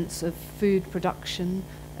emergence of food production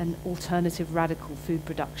and alternative radical food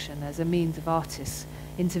production as a means of artists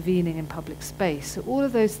intervening in public space. So all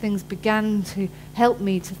of those things began to help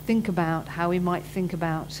me to think about how we might think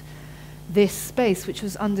about this space, which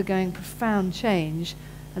was undergoing profound change.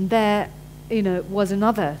 And there, was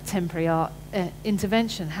another temporary art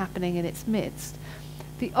intervention happening in its midst.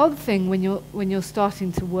 The odd thing when you're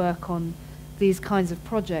starting to work on these kinds of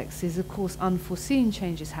projects is, of course, unforeseen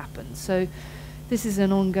changes happen. So this is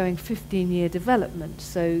an ongoing 15-year development.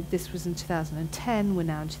 So this was in 2010, we're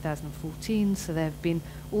now in 2014, so there have been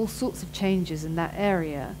all sorts of changes in that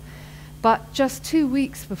area. But just 2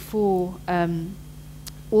 weeks before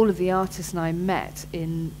all of the artists and I met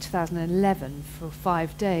in 2011 for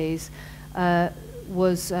 5 days, the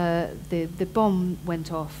bomb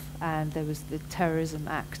went off and there was the terrorism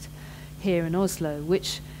act here in Oslo,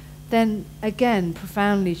 which then again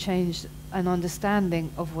profoundly changed an understanding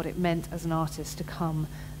of what it meant as an artist to come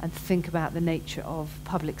and think about the nature of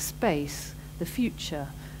public space, the future,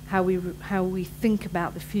 how we think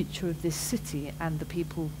about the future of this city and the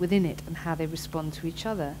people within it and how they respond to each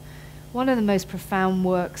other. One of the most profound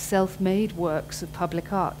works, self-made works of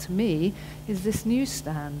public art to me is this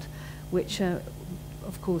newsstand, which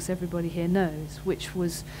of course everybody here knows, which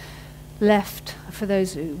was left, for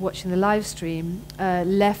those watching the live stream,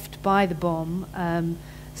 left by the bomb,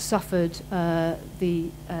 suffered the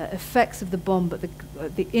effects of the bomb, but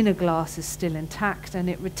the inner glass is still intact and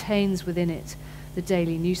it retains within it the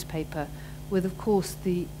daily newspaper with, of course,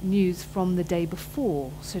 the news from the day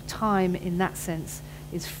before. So time, in that sense,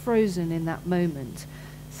 is frozen in that moment.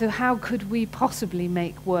 So how could we possibly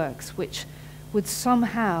make works which would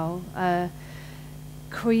somehow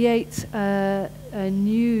create a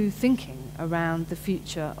new thinking around the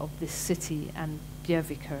future of this city and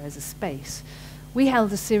Bjørvika as a space? We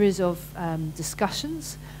held a series of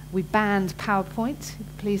discussions. We banned PowerPoint,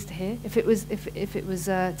 pleased to hear. If it was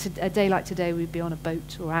a day like today, we'd be on a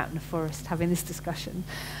boat or out in the forest having this discussion.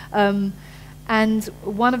 And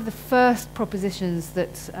one of the first propositions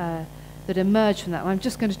that emerged from that, and I'm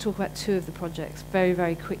just going to talk about two of the projects very,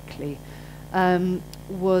 very quickly,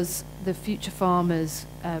 was the Future Farmers'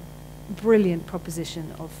 brilliant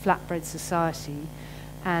proposition of flatbread society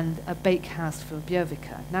and a bakehouse for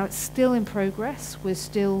Bjørvika. Now it's still in progress. We're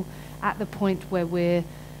still at the point where we're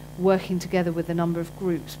working together with a number of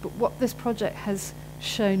groups. But what this project has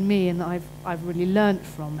shown me, and I've really learnt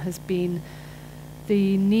from, has been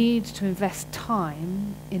the need to invest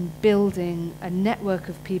time in building a network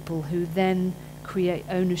of people who then create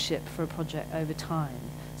ownership for a project over time.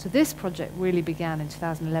 So this project really began in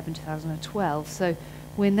 2011, 2012. So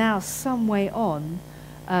we're now some way on,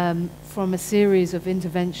 from a series of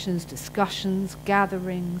interventions, discussions,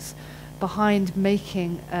 gatherings, behind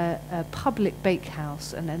making a public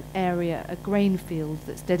bakehouse and an area, a grain field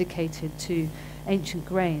that's dedicated to ancient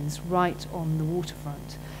grains right on the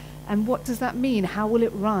waterfront. And what does that mean? How will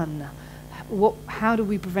it run? How do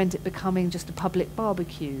we prevent it becoming just a public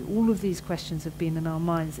barbecue? All of these questions have been in our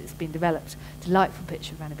minds. It's been developed. Delightful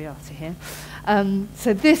picture of Anna Beata here.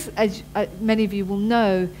 So this, as many of you will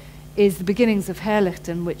know, is the beginnings of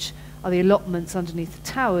Herlichten, which are the allotments underneath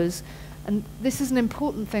the towers. And this is an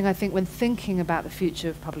important thing, I think, when thinking about the future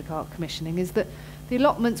of public art commissioning, is that the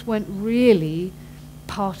allotments weren't really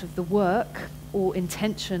part of the work or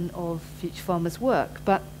intention of Future Farmers' work,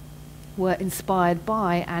 but were inspired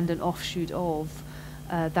by and an offshoot of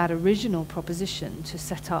that original proposition to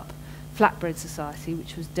set up Flatbread Society,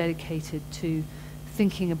 which was dedicated to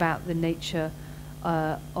thinking about the nature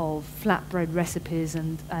of flatbread recipes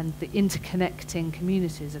and the interconnecting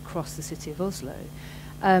communities across the city of Oslo.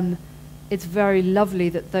 It's very lovely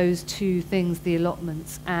that those two things, the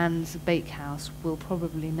allotments and the bakehouse, will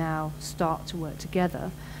probably now start to work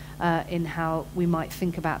together in how we might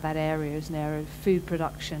think about that area as an area of food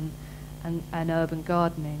production and urban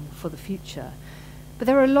gardening for the future. But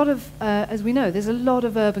there are a lot of, as we know, there's a lot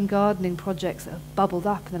of urban gardening projects that have bubbled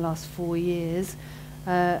up in the last 4 years.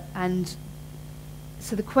 And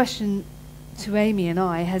so the question to Amy and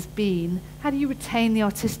I has been, how do you retain the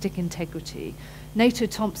artistic integrity? Nato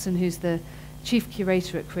Thompson, who's the chief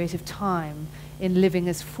curator at Creative Time in Living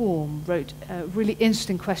as Form, wrote a really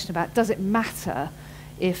interesting question about, does it matter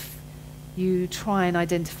if you try and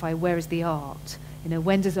identify where is the art? You know,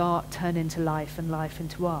 when does art turn into life and life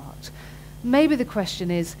into art? Maybe the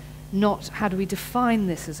question is not how do we define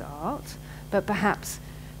this as art, but perhaps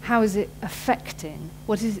how is it affecting?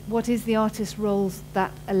 What is the artist's roles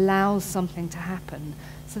that allows something to happen?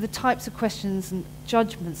 So the types of questions and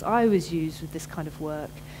judgments I always use with this kind of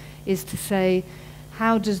work is to say,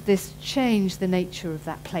 how does this change the nature of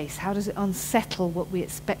that place? How does it unsettle what we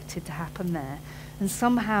expected to happen there? And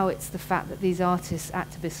somehow it's the fact that these artists,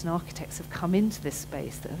 activists and architects have come into this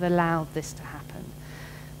space that have allowed this to happen.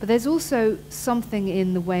 But there's also something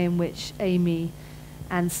in the way in which Amy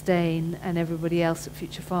and Stein and everybody else at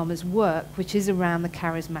Future Farmers work, which is around the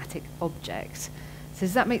charismatic object. So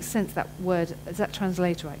does that make sense, that word? Does that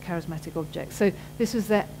translate right, charismatic object? So this was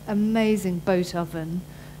their amazing boat oven,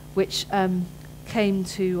 which came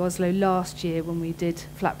to Oslo last year when we did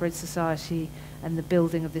Flatbread Society and the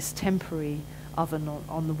building of this temporary oven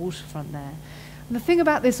on the waterfront there. And the thing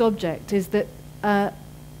about this object is that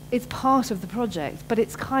it's part of the project, but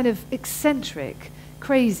it's kind of eccentric,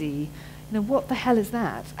 crazy. You know, what the hell is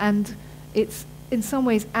that? And it's in some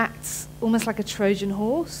ways acts almost like a Trojan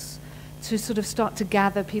horse to sort of start to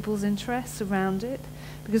gather people's interests around it.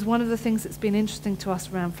 Because one of the things that's been interesting to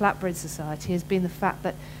us around Flatbread Society has been the fact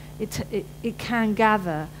that it can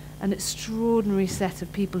gather an extraordinary set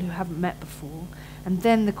of people who haven't met before. And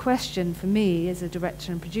then the question for me as a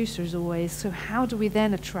director and producer is always, so how do we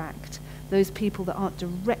then attract those people that aren't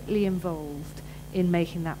directly involved in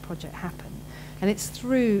making that project happen? And it's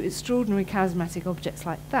through extraordinary charismatic objects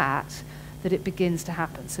like that that it begins to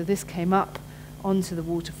happen. So this came up onto the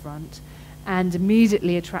waterfront and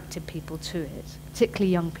immediately attracted people to it,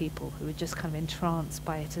 particularly young people who were just kind of entranced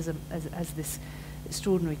by it as this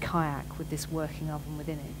extraordinary kayak with this working oven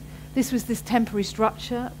within it. This was this temporary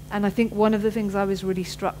structure, and I think one of the things I was really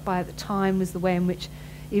struck by at the time was the way in which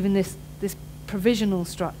even this provisional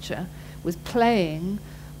structure was playing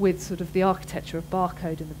with sort of the architecture of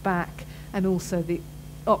Barcode in the back, and also the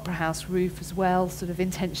opera house roof as well, sort of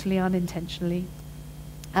intentionally, unintentionally.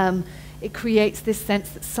 It creates this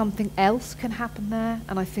sense that something else can happen there,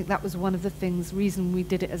 and I think that was one of the things, reason we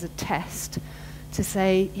did it as a test, to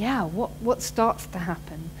say, yeah, what starts to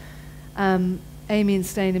happen? Amy and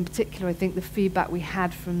Stein in particular, I think the feedback we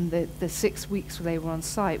had from the 6 weeks where they were on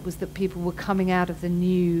site was that people were coming out of the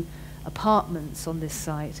new apartments on this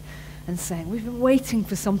site and saying, we've been waiting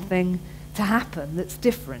for something to happen that's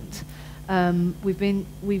different.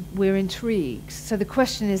 We're intrigued. So the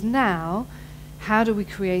question is now, how do we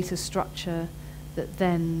create a structure that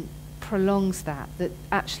then prolongs that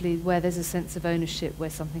actually where there's a sense of ownership, where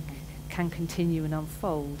something can continue and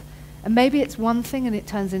unfold? And maybe it's one thing and it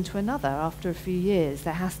turns into another after a few years.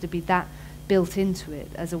 There has to be that built into it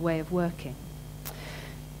as a way of working.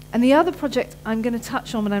 And the other project I'm going to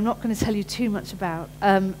touch on, and I'm not going to tell you too much about,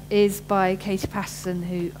 is by Katie Patterson,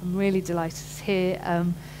 who I'm really delighted is here.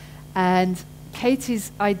 And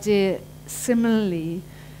Katie's idea similarly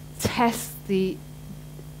tests the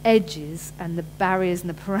edges and the barriers and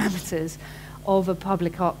the parameters of a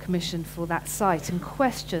public art commission for that site, and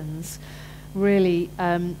questions really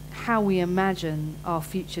how we imagine our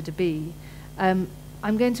future to be. I'm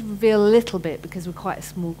going to reveal a little bit because we're quite a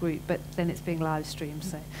small group, but then it's being live streamed,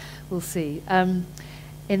 so we'll see. I'm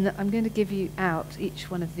going to give you out each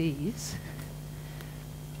one of these.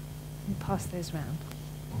 Let me pass those round.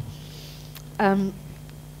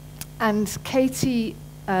 And Katie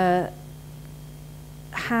has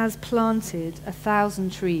planted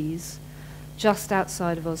 1,000 trees just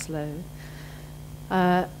outside of Oslo.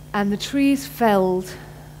 And the trees felled,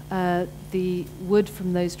 the wood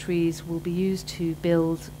from those trees will be used to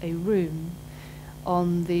build a room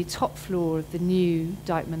on the top floor of the new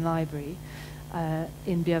Dijkman Library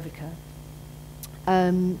in Bjørvika.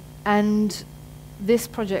 And this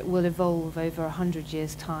project will evolve over 100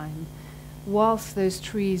 years' time. Whilst those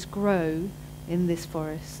trees grow in this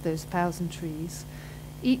forest, those 1,000 trees,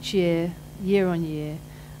 each year, year on year,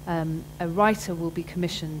 a writer will be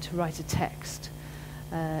commissioned to write a text.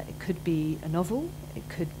 It could be a novel, it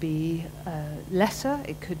could be a letter,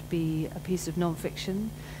 it could be a piece of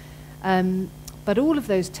non-fiction. But all of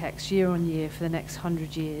those texts, year on year, for the next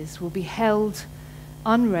 100 years, will be held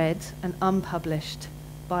unread and unpublished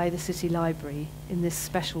by the City Library in this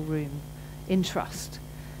special room, in trust.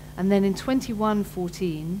 And then in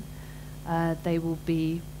 2114, they will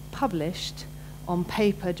be published on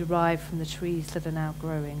paper derived from the trees that are now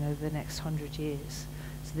growing over the next 100 years.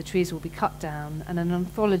 So the trees will be cut down and an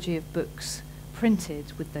anthology of books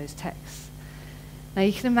printed with those texts. Now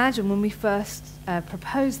you can imagine when we first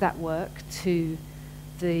proposed that work to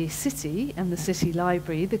the city and the City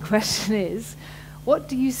Library, the question is, what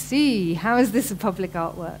do you see? How is this a public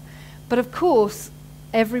artwork? But of course,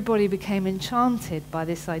 everybody became enchanted by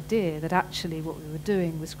this idea that actually what we were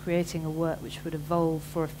doing was creating a work which would evolve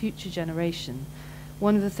for a future generation.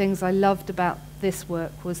 One of the things I loved about this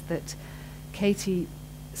work was that Katie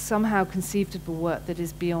somehow conceived of a work that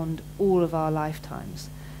is beyond all of our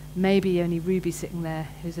lifetimes. Maybe only Ruby sitting there,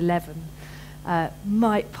 who's 11,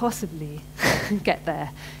 might possibly get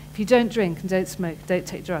there. If you don't drink and don't smoke, don't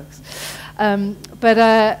take drugs. But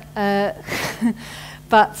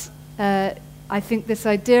I think this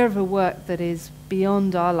idea of a work that is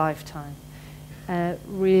beyond our lifetime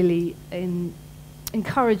really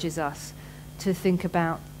encourages us to think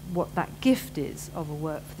about what that gift is of a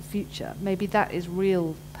work for the future. Maybe that is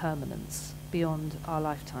real permanence beyond our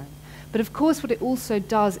lifetime. But of course what it also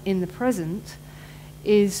does in the present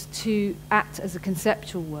is to act as a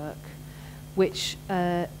conceptual work which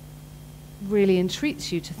really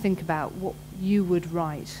entreats you to think about what you would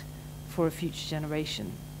write for a future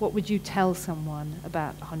generation. What would you tell someone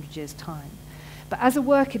about 100 years' time? But as a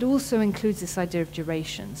work, it also includes this idea of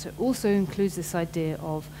duration. So it also includes this idea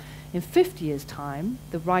of, in 50 years' time,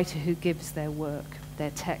 the writer who gives their work, their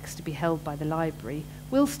text, to be held by the library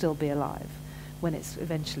will still be alive when it's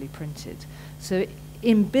eventually printed. So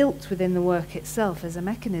inbuilt within the work itself as a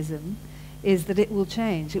mechanism is that it will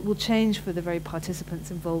change. It will change for the very participants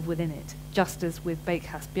involved within it, just as with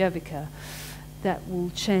Beekhuis Bjørvika, that will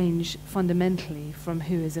change fundamentally from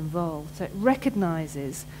who is involved. So it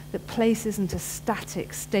recognizes that place isn't a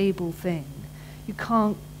static, stable thing. You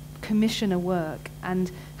can't commission a work and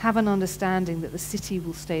have an understanding that the city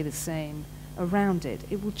will stay the same around it.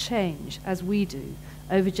 It will change, as we do,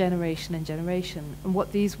 over generation and generation. And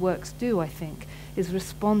what these works do, I think, is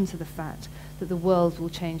respond to the fact that the world will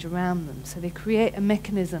change around them. So they create a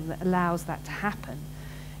mechanism that allows that to happen,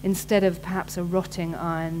 instead of perhaps a rotting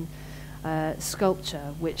iron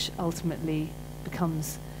sculpture, which ultimately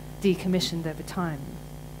becomes decommissioned over time.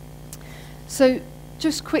 So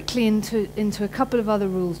just quickly into a couple of other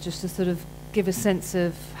rules, just to sort of give a sense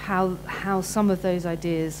of how some of those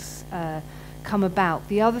ideas come about.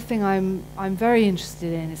 The other thing I'm very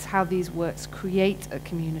interested in is how these works create a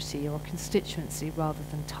community or a constituency rather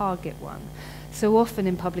than target one. So often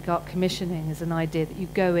in public art commissioning is an idea that you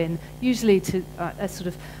go in usually to a sort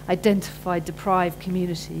of identified deprived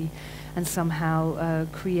community and somehow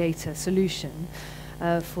create a solution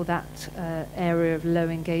for that area of low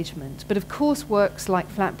engagement. But of course works like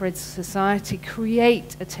Flatbread Society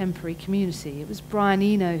create a temporary community. It was Brian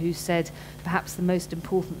Eno who said perhaps the most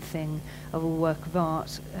important thing of a work of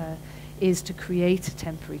art is to create a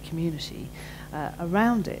temporary community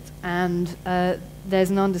around it. And there's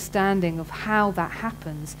an understanding of how that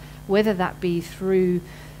happens, whether that be through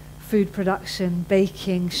food production,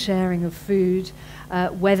 baking, sharing of food,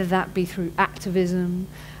 whether that be through activism,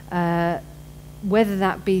 whether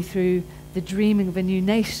that be through the dreaming of a new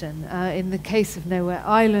nation. In the case of Nowhere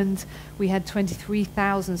Island, we had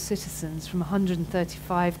 23,000 citizens from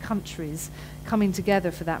 135 countries coming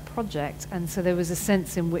together for that project, and so there was a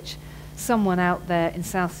sense in which someone out there in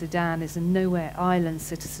South Sudan is a nowhere island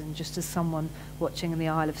citizen, just as someone watching in the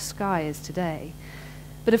Isle of Skye is today.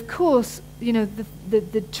 But of course, you know,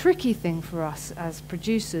 the tricky thing for us as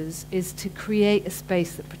producers is to create a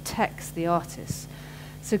space that protects the artists.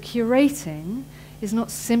 So curating is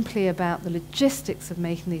not simply about the logistics of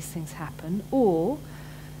making these things happen or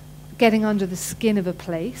getting under the skin of a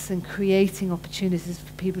place and creating opportunities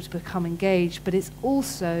for people to become engaged, but it's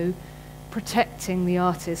also protecting the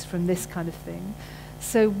artist from this kind of thing.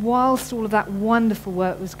 So whilst all of that wonderful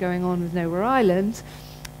work was going on with Nowhere Island,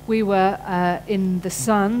 we were in The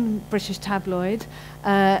Sun, British tabloid,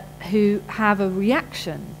 who have a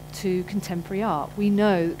reaction to contemporary art. We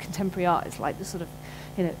know that contemporary art is like the sort of,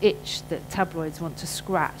 you know, itch that tabloids want to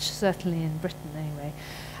scratch, certainly in Britain anyway.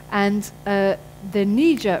 And the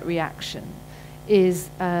knee-jerk reaction is,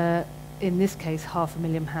 in this case,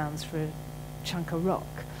 £500,000 for a chunk of rock.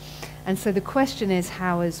 And so the question is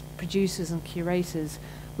how, as producers and curators,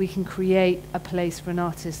 we can create a place for an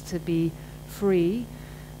artist to be free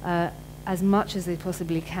as much as they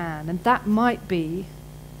possibly can. And that might be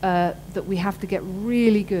that we have to get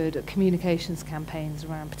really good at communications campaigns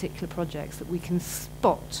around particular projects, that we can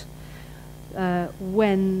spot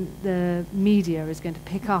when the media is going to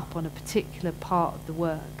pick up on a particular part of the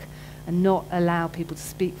work and not allow people to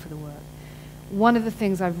speak for the work. One of the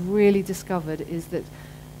things I've really discovered is that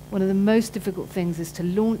one of the most difficult things is to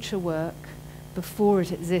launch a work before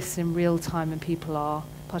it exists in real time and people are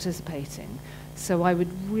participating. So I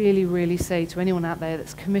would really, really say to anyone out there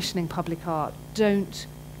that's commissioning public art, don't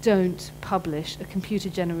publish a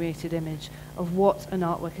computer-generated image of what an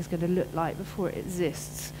artwork is going to look like before it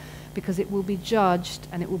exists, because it will be judged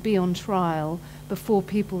and it will be on trial before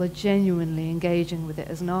people are genuinely engaging with it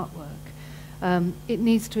as an artwork. It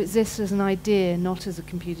needs to exist as an idea, not as a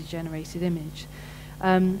computer-generated image.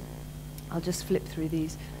 I'll just flip through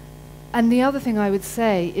these. And the other thing I would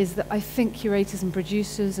say is that I think curators and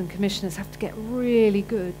producers and commissioners have to get really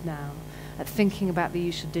good now at thinking about the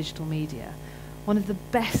use of digital media. One of the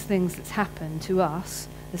best things that's happened to us,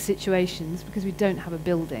 the situations, because we don't have a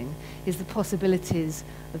building, is the possibilities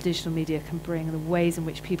of digital media can bring and the ways in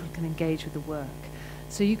which people can engage with the work.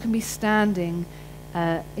 So you can be standing,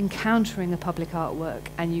 encountering a public artwork,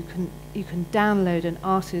 and you can download an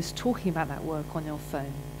artist talking about that work on your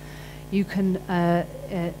phone. You can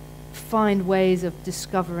find ways of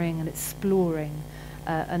discovering and exploring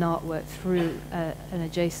an artwork through an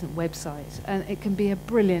adjacent website, and it can be a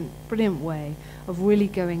brilliant way of really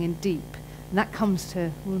going in deep. And that comes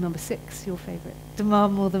to rule number 6, your favorite: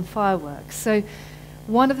 demand more than fireworks. So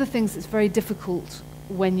one of the things that's very difficult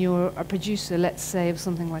when you're a producer, let's say, of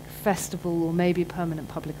something like a festival or maybe permanent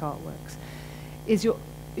public artworks, is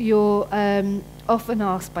you're often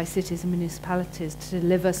asked by cities and municipalities to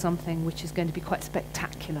deliver something which is going to be quite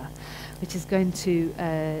spectacular, which is going to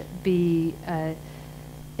be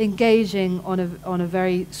engaging on a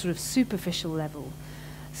very sort of superficial level.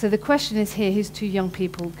 So the question is here, who's 2 young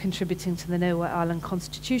people contributing to the Nowhere Island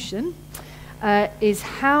Constitution, is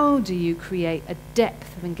how do you create a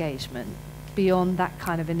depth of engagement beyond that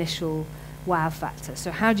kind of initial wow factor?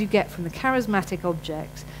 So how do you get from the charismatic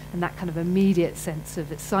object and that kind of immediate sense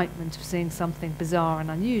of excitement of seeing something bizarre and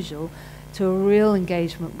unusual to a real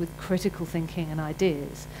engagement with critical thinking and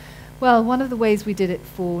ideas? Well, one of the ways we did it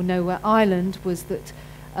for Nowhere Island was that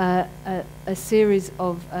a series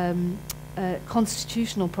of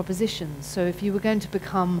constitutional propositions. So if you were going to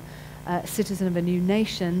become a citizen of a new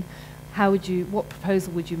nation, what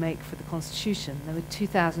proposal would you make for the Constitution? There were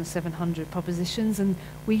 2,700 propositions, and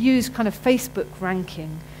we used kind of Facebook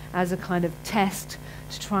ranking as a kind of test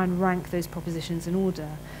to try and rank those propositions in order.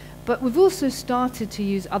 But we've also started to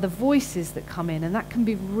use other voices that come in, and that can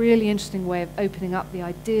be a really interesting way of opening up the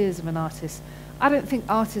ideas of an artist. I don't think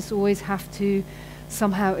artists always have to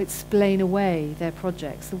somehow explain away their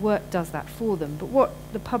projects. The work does that for them. But what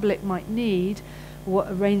the public might need, or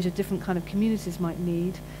what a range of different kind of communities might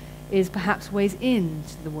need, is perhaps ways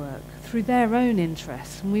into the work through their own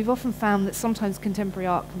interests. And we've often found that sometimes contemporary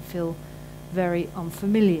art can feel very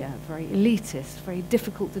unfamiliar, very elitist, very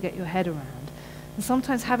difficult to get your head around. And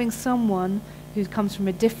sometimes having someone who comes from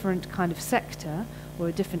a different kind of sector or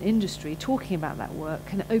a different industry talking about that work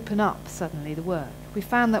can open up suddenly the work. We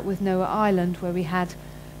found that with Nowhere Island, where we had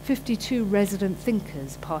 52 resident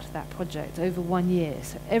thinkers part of that project over 1 year.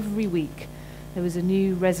 So every week there was a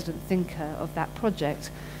new resident thinker of that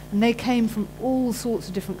project. And they came from all sorts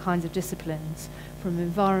of different kinds of disciplines, from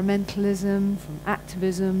environmentalism, from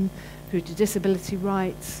activism, through to disability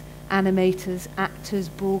rights, animators, actors,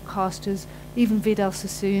 broadcasters, even Vidal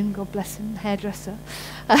Sassoon, God bless him, hairdresser,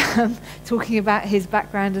 talking about his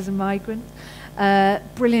background as a migrant.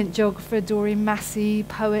 brilliant geographer Doreen Massey,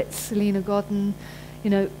 poets Selina Godden, you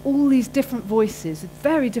know, all these different voices with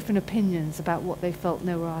very different opinions about what they felt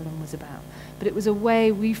Nowhere Island was about. But it was a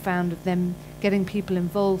way we found of them getting people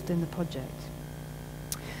involved in the project.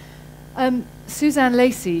 Suzanne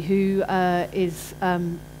Lacey, who is a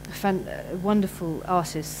wonderful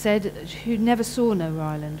artist, said who never saw Nowhere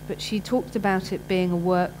Island, but she talked about it being a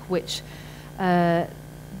work which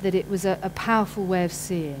that it was a powerful way of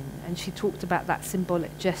seeing, and she talked about that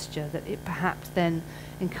symbolic gesture, that it perhaps then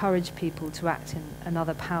encouraged people to act in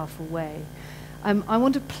another powerful way. I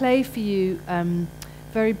want to play for you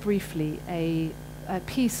very briefly a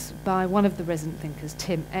piece by one of the resident thinkers,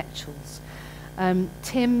 Tim Etchells.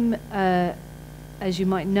 Tim, as you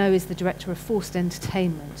might know, is the director of Forced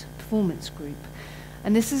Entertainment Performance Group,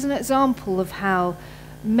 and this is an example of how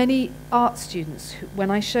many art students,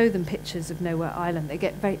 when I show them pictures of Nowhere Island, they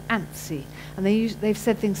get very antsy, and they've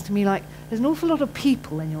said things to me like, there's an awful lot of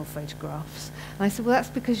people in your photographs. And I said, well,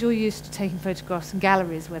 that's because you're used to taking photographs in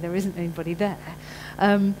galleries where there isn't anybody there.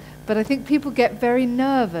 But I think people get very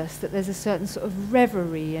nervous that there's a certain sort of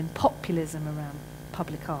reverie and populism around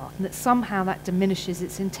public art, and that somehow that diminishes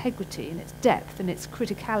its integrity and its depth and its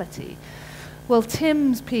criticality. Well,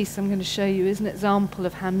 Tim's piece I'm going to show you is an example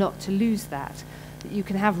of how not to lose that you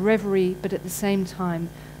can have reverie, but at the same time,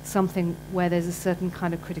 something where there's a certain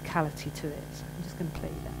kind of criticality to it. I'm just going to play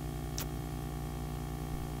that.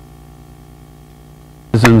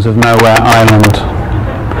 Citizens of Nowhere Island,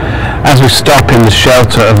 as we stop in the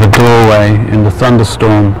shelter of the doorway in the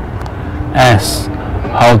thunderstorm, S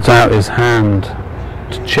holds out his hand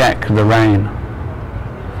to check the rain.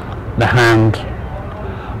 The hand,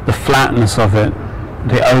 the flatness of it,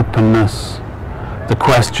 the openness, the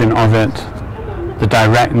question of it, the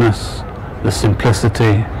directness, the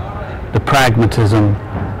simplicity, the pragmatism,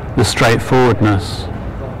 the straightforwardness,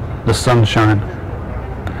 the sunshine.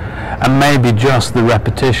 And maybe just the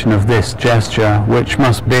repetition of this gesture, which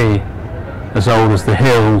must be as old as the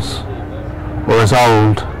hills, or as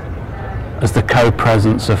old as the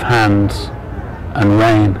co-presence of hands and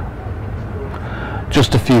rain.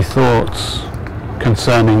 Just a few thoughts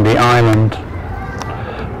concerning the island.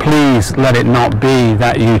 Please let it not be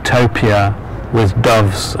that utopia with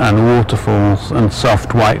doves and waterfalls and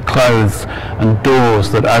soft white clothes and doors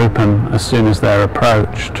that open as soon as they're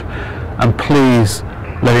approached. And please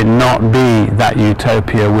let it not be that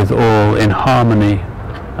utopia with all in harmony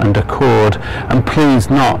and accord. And please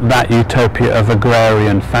not that utopia of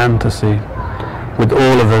agrarian fantasy, with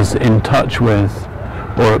all of us in touch with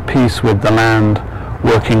or at peace with the land,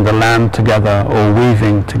 working the land together or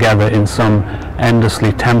weaving together in some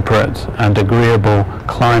endlessly temperate and agreeable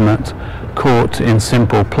climate, caught in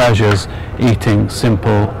simple pleasures, eating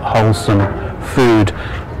simple, wholesome food.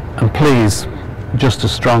 And please, just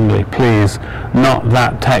as strongly, please, not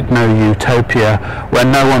that techno-utopia where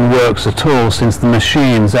no one works at all, since the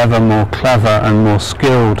machines, ever more clever and more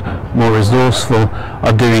skilled, more resourceful,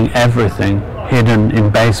 are doing everything, hidden in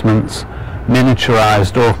basements,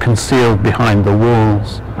 miniaturized or concealed behind the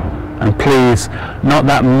walls. And please, not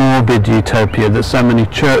that morbid utopia that so many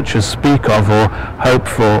churches speak of or hope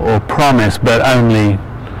for or promise, but only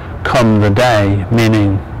come the day,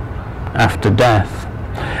 meaning after death.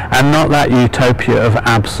 And not that utopia of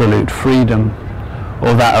absolute freedom,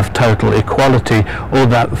 or that of total equality, or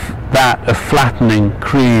that of flattening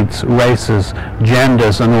creeds, races,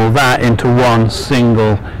 genders, and all that into one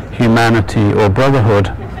single humanity or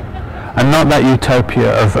brotherhood. And not that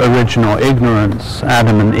utopia of original ignorance,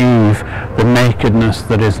 Adam and Eve, the nakedness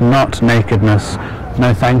that is not nakedness,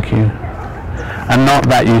 no thank you. And not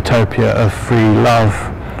that utopia of free love,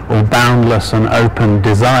 or boundless and open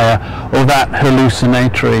desire, or that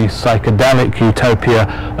hallucinatory psychedelic utopia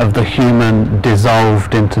of the human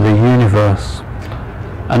dissolved into the universe.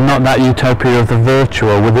 And not that utopia of the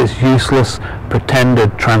virtual with its useless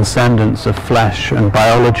pretended transcendence of flesh and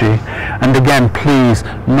biology. And again, please,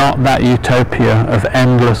 not that utopia of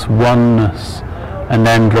endless oneness and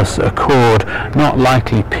endless accord, not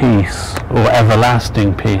likely peace or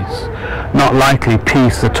everlasting peace, not likely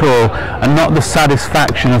peace at all, and not the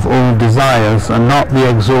satisfaction of all desires, and not the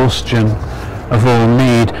exhaustion of all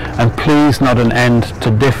need, and please not an end to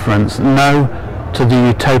difference. No to the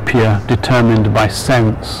utopia determined by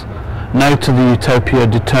sense. No to the utopia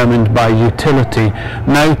determined by utility.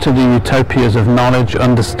 No to the utopias of knowledge,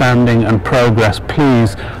 understanding and progress.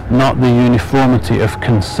 Please, not the uniformity of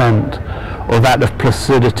consent or that of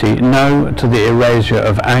placidity. No to the erasure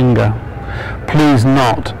of anger. Please,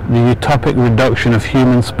 not the utopic reduction of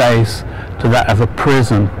human space to that of a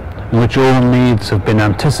prison in which all needs have been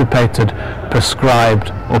anticipated,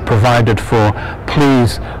 prescribed or provided for.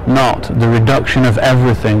 Please not the reduction of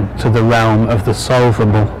everything to the realm of the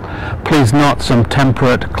solvable. Please not some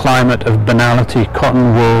temperate climate of banality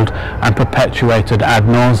cotton-wooled and perpetuated ad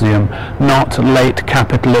nauseum, not late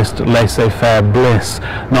capitalist laissez-faire bliss,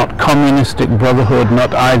 not communistic brotherhood,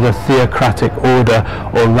 not either theocratic order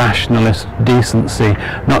or rationalist decency,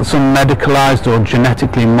 not some medicalized or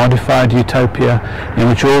genetically modified utopia in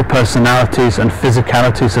which all personalities and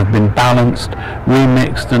physicalities have been balanced,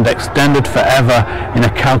 remixed and extended forever in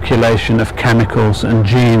a calculation of chemicals and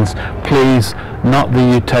genes. Please, not the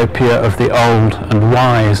utopia of the old and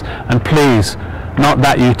wise, and please, not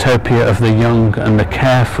that utopia of the young and the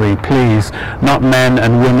carefree. Please, not men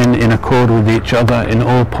and women in accord with each other in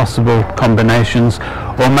all possible combinations,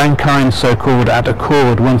 or mankind so-called at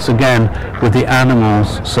accord once again with the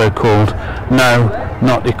animals so-called. No,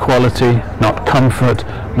 not equality, not comfort,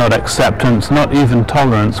 not acceptance, not even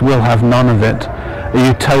tolerance. We'll have none of it. A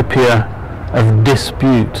utopia of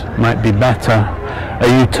dispute might be better.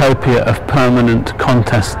 A utopia of permanent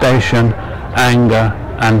contestation, anger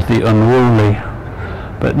and the unruly.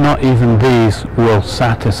 But not even these will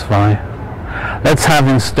satisfy. Let's have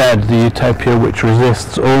instead the utopia which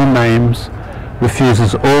resists all names,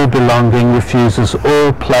 refuses all belonging, refuses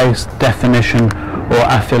all place, definition or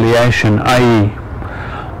affiliation, i.e.,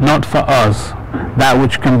 not for us that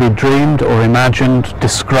which can be dreamed or imagined,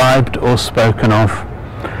 described or spoken of,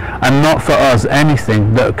 and not for us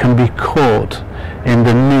anything that can be caught in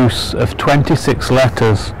the noose of 26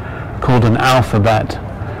 letters called an alphabet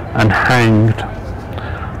and hanged.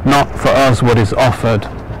 Not for us what is offered,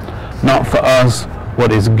 not for us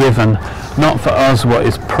what is given, not for us what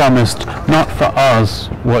is promised, not for us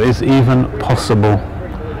what is even possible.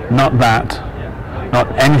 Not that, not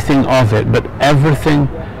anything of it, but everything,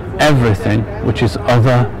 everything which is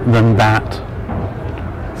other than that.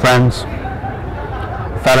 Friends,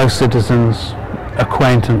 fellow citizens,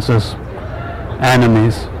 acquaintances,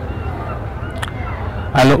 enemies,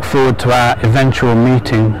 I look forward to our eventual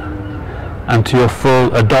meeting and to your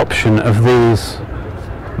full adoption of these,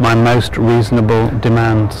 my most reasonable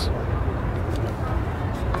demands.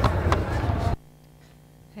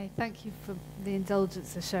 Okay, thank you for the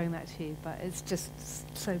indulgence of showing that to you, but it's just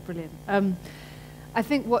so brilliant. I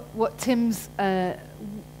think what Tim's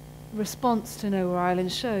response to Nowhere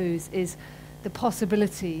Island shows is the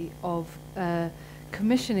possibility of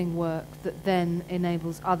commissioning work that then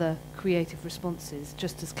enables other creative responses,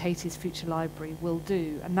 just as Katie's Future Library will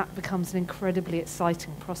do, and that becomes an incredibly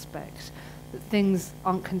exciting prospect, that things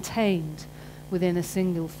aren't contained within a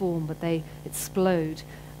single form, but they explode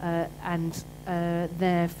and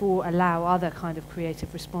therefore allow other kind of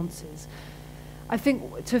creative responses. I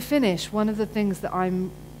think to finish, one of the things that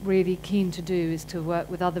I'm really keen to do is to work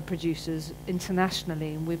with other producers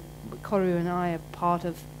internationally, and Koru and I are part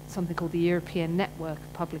of something called the European Network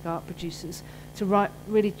of Public Art Producers, to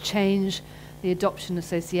really change the adoption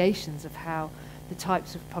associations of how the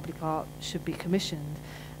types of public art should be commissioned.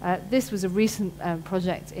 This was a recent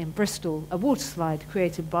project in Bristol, a water slide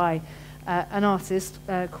created by an artist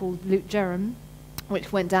called Luke Jerram,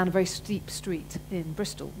 which went down a very steep street in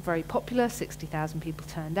Bristol. Very popular, 60,000 people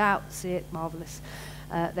turned out to see it, marvellous.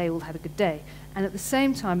 They all had a good day. And at the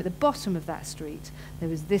same time, at the bottom of that street, there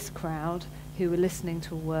was this crowd who were listening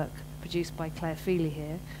to a work produced by Claire Feely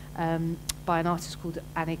here, by an artist called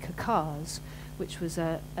Annie Kakars, which was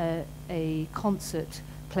a concert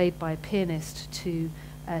played by a pianist to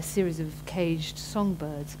a series of caged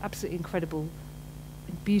songbirds. Absolutely incredible,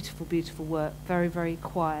 beautiful, beautiful work, very, very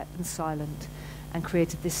quiet and silent, and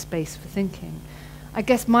created this space for thinking. I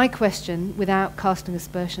guess my question, without casting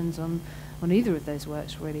aspersions on either of those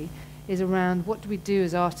works really, is around what do we do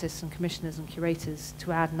as artists and commissioners and curators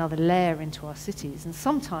to add another layer into our cities. And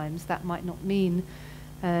sometimes that might not mean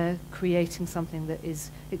creating something that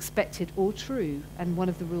is expected or true. And one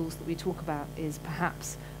of the rules that we talk about is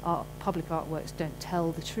perhaps our public artworks don't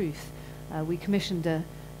tell the truth. We commissioned a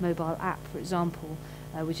mobile app, for example,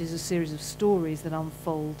 which is a series of stories that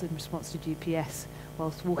unfold in response to GPS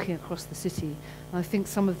whilst walking across the city. And I think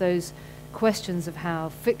some of those questions of how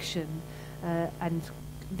fiction and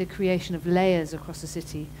the creation of layers across the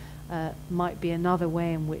city might be another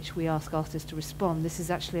way in which we ask artists to respond. This is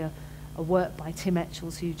actually a work by Tim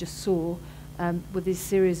Etchells, who you just saw, with this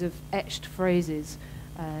series of etched phrases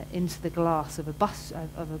into the glass of a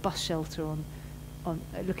bus shelter on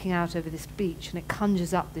looking out over this beach, and it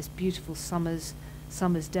conjures up this beautiful summer's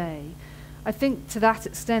day. I think to that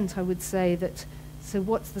extent I would say that, so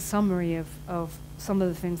what's the summary of some of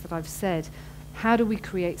the things that I've said? How do we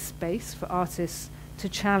create space for artists to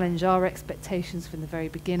challenge our expectations from the very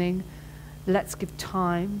beginning, let's give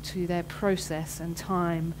time to their process and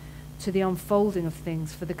time to the unfolding of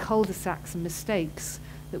things, for the cul-de-sacs and mistakes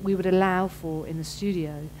that we would allow for in the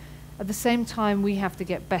studio. At the same time, we have to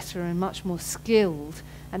get better and much more skilled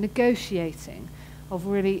at negotiating, of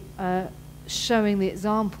really showing the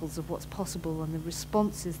examples of what's possible and the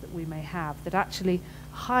responses that we may have, that actually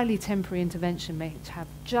highly temporary intervention may have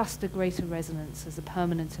just a greater resonance as a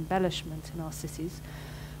permanent embellishment in our cities.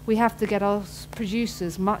 We have to get our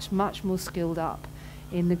producers much, much more skilled up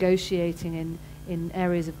in negotiating in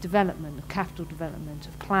areas of development, of capital development,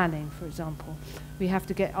 of planning, for example. We have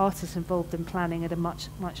to get artists involved in planning at a much,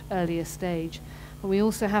 much earlier stage. But we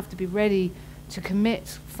also have to be ready to commit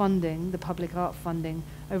funding, the public art funding,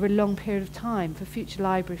 over a long period of time. For Future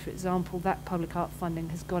Library, for example, that public art funding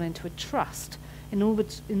has gone into a trust in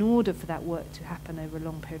order for that work to happen over a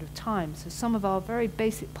long period of time. So some of our very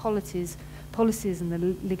basic policies and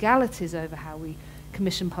the legalities over how we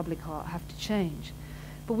commission public art have to change.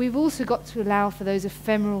 But we've also got to allow for those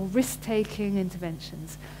ephemeral risk-taking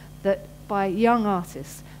interventions that by young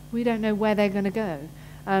artists, we don't know where they're going to go.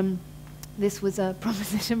 This was a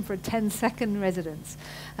proposition for a 10-second residence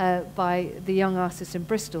by the young artists in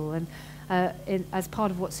Bristol. And as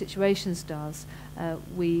part of what Situations does,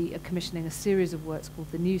 we are commissioning a series of works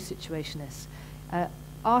called The New Situationists.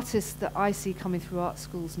 Artists that I see coming through art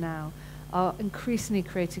schools now are increasingly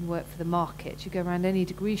creating work for the market. You go around any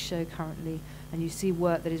degree show currently and you see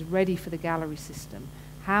work that is ready for the gallery system.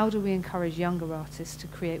 How do we encourage younger artists to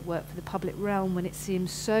create work for the public realm when it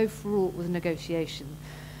seems so fraught with negotiation?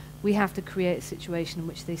 We have to create a situation in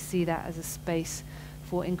which they see that as a space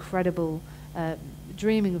for incredible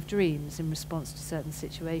dreaming of dreams in response to certain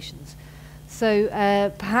situations. So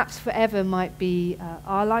perhaps forever might be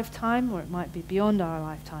our lifetime, or it might be beyond our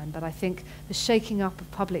lifetime, but I think the shaking up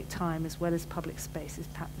of public time as well as public space is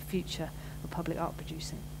perhaps the future of public art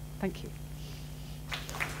producing. Thank you.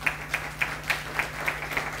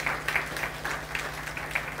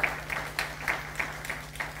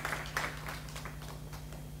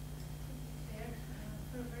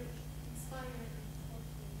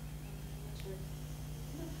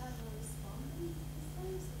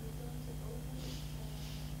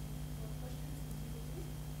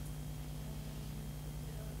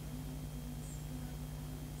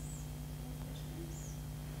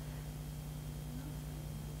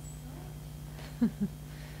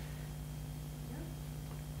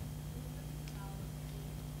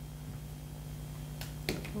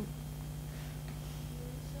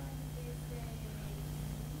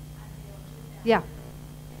 Yeah.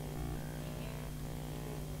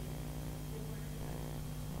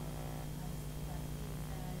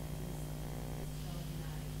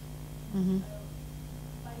 Mm-hmm.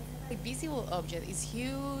 The visual object is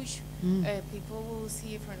huge. People will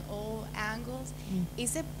see it from all angles.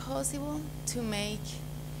 Is it possible to make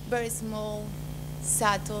very small,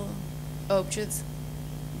 subtle objects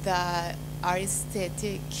that are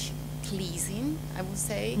aesthetic pleasing, I would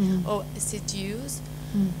say, or seduce?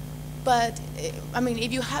 But I mean,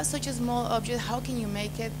 if you have such a small object, how can you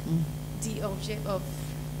make it the object of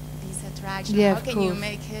this attraction? Yeah, how can you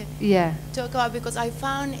make it talk about? Because I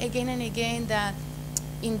found again and again that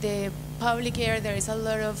in the public area there is a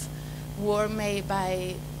lot of work made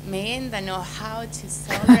by men that know how to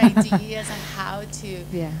sell their ideas and how to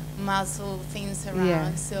muscle things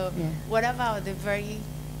around. So what about the very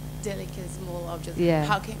delicate small objects?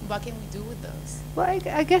 What can we do with those? Well,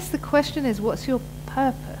 I guess the question is, what's your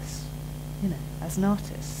purpose, as an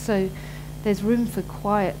artist? So there's room for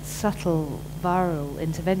quiet, subtle, viral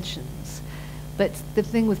interventions. But the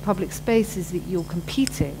thing with public space is that you're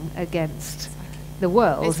competing against the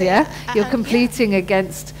world, You're competing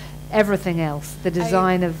against everything else, the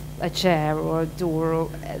design of a chair or a door or,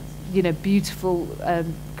 beautiful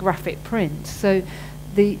graphic print. So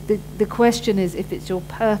the question is, if it's your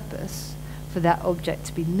purpose for that object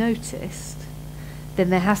to be noticed, then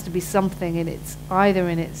there has to be something in its, either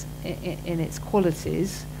in its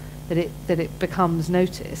qualities that it becomes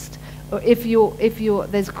noticed, or if you're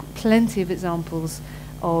there's plenty of examples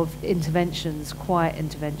of interventions, quiet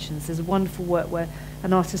interventions. There's a wonderful work where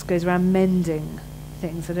an artist goes around mending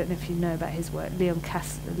things. I don't know if you know about his work. Leo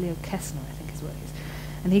Kessner, I think his work is.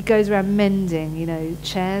 And he goes around mending,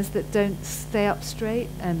 chairs that don't stay up straight,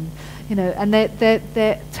 and and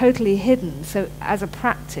they're totally hidden. So as a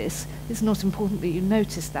practice, it's not important that you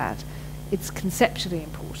notice that. It's conceptually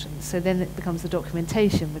important. So then it becomes the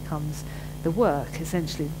documentation, becomes the work,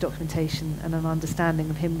 essentially the documentation and an understanding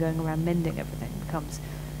of him going around mending everything becomes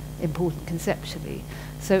important conceptually.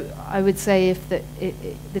 So I would say if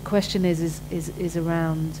the question is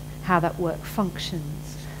around how that work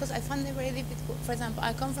functions. because I find it very difficult. For example,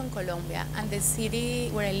 I come from Colombia, and the city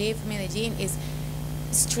where I live, Medellin, is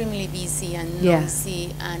extremely busy and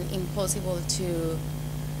noisy and impossible to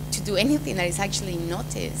do anything that is actually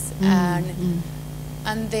noticed.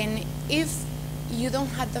 And then if you don't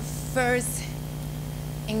have the first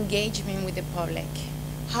engagement with the public,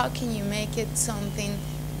 how can you make it something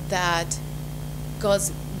that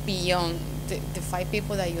goes beyond the 5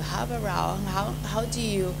 people that you have around? How do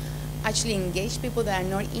you actually engage people that are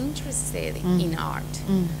not interested in art?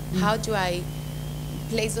 How do I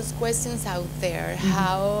place those questions out there?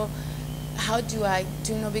 How do I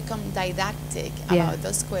not become didactic about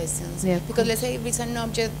those questions? Because let's say if it's an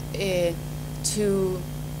object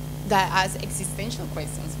that asks existential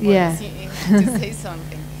questions, to say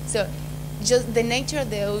something. So just the nature of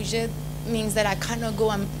the object means that I cannot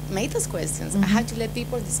go and make those questions. I have to let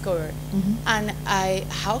people discover. And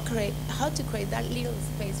how to create that little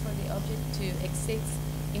space for the object to exist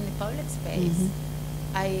in the public space.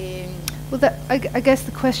 Well, I guess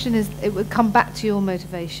the question is, it would come back to your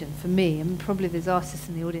motivation. For me, and probably there's artists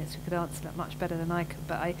in the audience who could answer that much better than I could,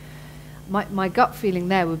 but my gut feeling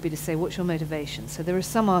there would be to say, what's your motivation? So there are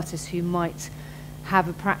some artists who might have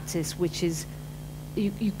a practice which is,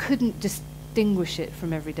 you couldn't distinguish it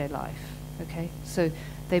from everyday life, okay? So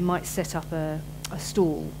they might set up a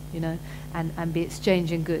stall, you know, and be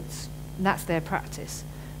exchanging goods, and that's their practice.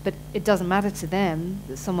 But it doesn't matter to them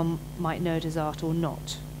that someone might know it as art or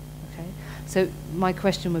not, okay? So my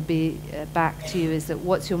question would be back to you is that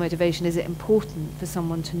what's your motivation? Is it important for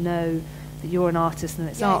someone to know that you're an artist and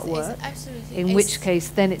it's artwork? It's absolutely. In which case,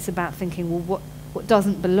 then it's about thinking, well, what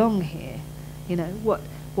doesn't belong here? You know,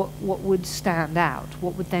 what would stand out?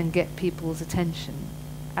 What would then get people's attention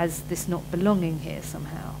as this not belonging here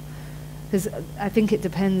somehow? Because I think it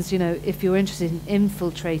depends, you know, if you're interested in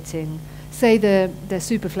infiltrating, say the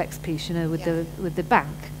Superflex piece, you know, with the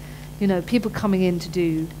bank. You know, people coming in to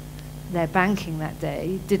do their banking that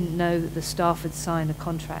day didn't know that the staff had signed a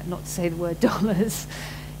contract not to say the word dollars.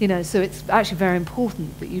 You know, so it's actually very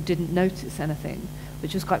important that you didn't notice anything,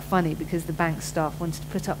 which was quite funny because the bank staff wanted to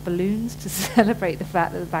put up balloons to celebrate the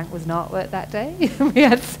fact that the bank was an artwork that day. We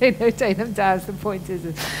had to say no, take them down, the point is,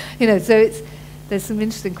 you know, so there's some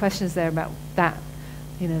interesting questions there about that,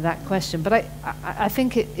 you know, that question. But I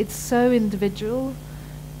think it's so individual,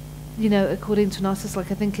 you know, according to an artist.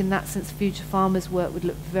 Like, I think in that sense, Future Farmer's work would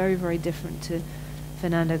look very, very different to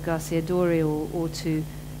Fernando Garcia Dori or to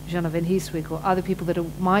Jean Van Heeswijk or other people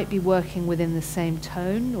that might be working within the same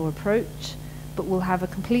tone or approach, but will have a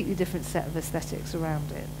completely different set of aesthetics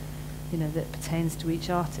around it, you know, that pertains to each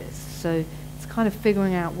artist. So it's kind of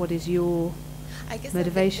figuring out what is your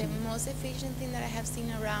motivation. The most efficient thing that I have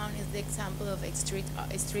seen around is the example of street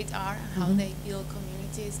art, and how they build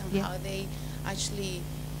communities and how they actually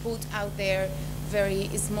put out there very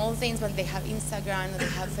small things, but they have Instagram or they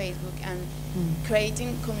have Facebook, and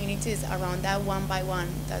creating communities around that one by one.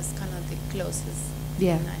 That's kind of the closest thing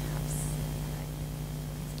I have.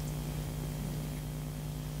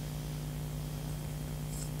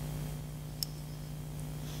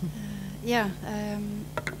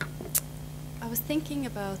 I was thinking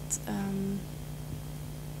about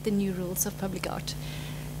the new rules of public art.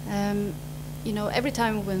 You know, every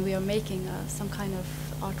time when we are making some kind of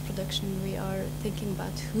art production, we are thinking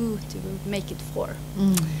about who to make it for.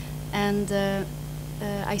 And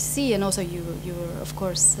I see, and also you are of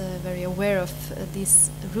course very aware of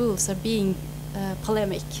these rules are being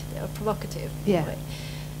polemic, they are provocative in a way,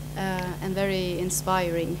 and very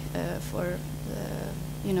inspiring for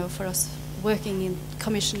you know, for us working in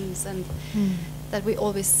commissions, and that we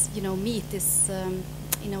always, you know, meet this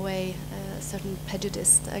in a way certain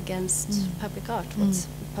prejudice against public art, what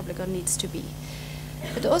public art needs to be.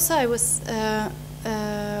 But also I was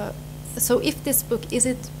so if this book, is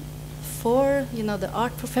it for, you know, the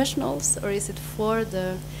art professionals, or is it for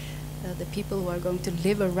the people who are going to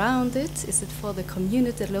live around it? Is it for the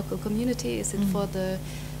community, the local community? Is it for the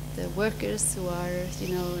workers who are, you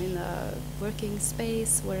know, in a working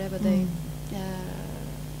space, wherever they,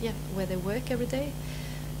 where they work every day?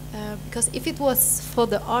 Because if it was for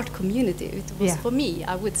the art community, it was for me,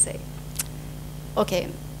 I would say, okay,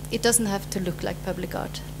 it doesn't have to look like public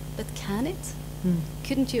art, but can it?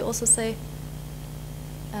 Couldn't you also say,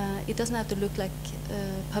 it doesn't have to look like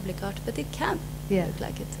public art, but it can look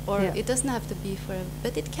like it, or it doesn't have to be forever,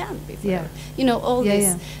 but it can be forever. You know, all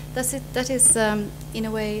this. That is in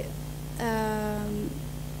a way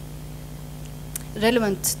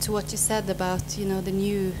relevant to what you said about, you know, the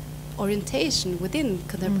new orientation within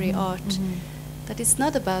contemporary art, that it's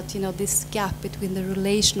not about, you know, this gap between the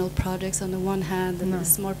relational projects on the one hand and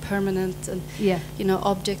this more permanent and, you know,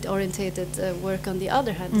 object-oriented work on the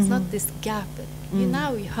other hand. It's not this gap.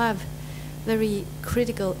 Now you have very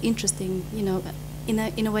critical, interesting, you know,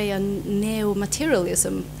 in a way, a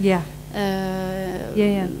neo-materialism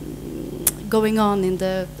going on in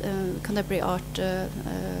the contemporary art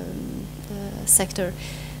sector,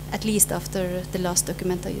 at least after the last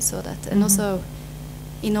documenta you saw that. And also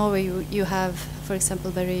in Norway you have, for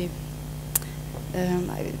example, very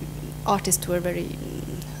artists who are very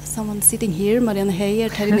someone sitting here, Marianne Heyer,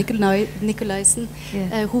 Terje Nikolaisen,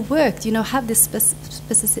 who worked, you know, have this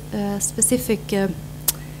specific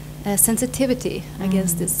sensitivity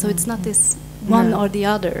against this. So it's not this one or the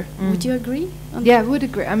other. Would you agree? Yeah, I would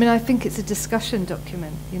agree. I mean, I think it's a discussion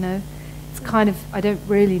document, you know. It's kind of, I don't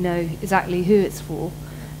really know exactly who it's for.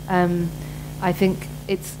 I think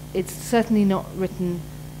it's certainly not written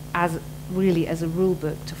as really as a rule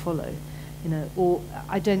book to follow, you know, or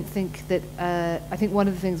I don't think that, I think one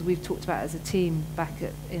of the things we've talked about as a team back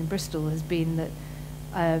in Bristol has been that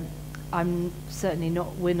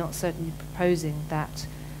we're not certainly proposing that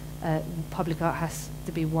public art has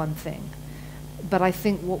to be one thing. But I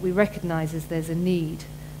think what we recognise is there's a need,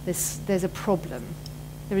 there's a problem.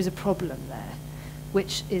 There is a problem there,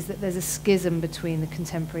 which is that there's a schism between the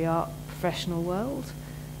contemporary art professional world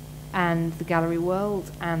and the gallery world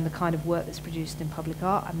and the kind of work that's produced in public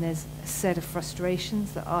art, and there's a set of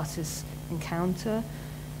frustrations that artists encounter,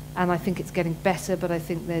 and I think it's getting better, but I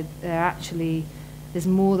think there's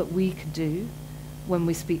more that we could do when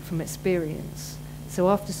we speak from experience. So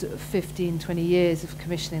after sort of 15, 20 years of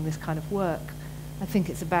commissioning this kind of work, I think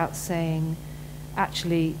it's about saying,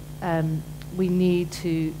 actually, we need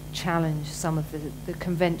to challenge some of the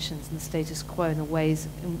conventions and the status quo and the ways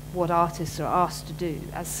in what artists are asked to do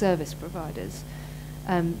as service providers.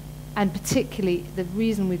 And particularly, the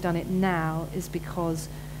reason we've done it now is because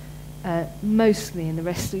mostly in the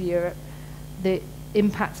rest of Europe, the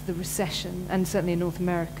impact of the recession, and certainly in North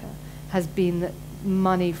America, has been that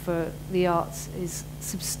money for the arts is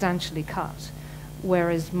substantially cut,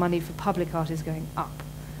 whereas money for public art is going up.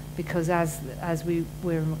 Because as we're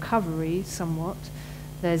in recovery somewhat,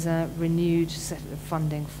 there's a renewed set of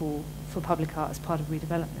funding for public art as part of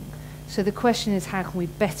redevelopment. So the question is, how can we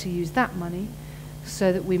better use that money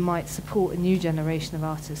so that we might support a new generation of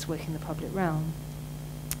artists working in the public realm?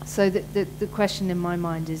 So the question in my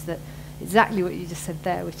mind is that exactly what you just said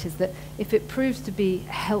there, which is that if it proves to be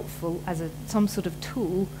helpful as some sort of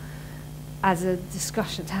tool, as a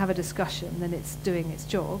discussion, to have a discussion, then it's doing its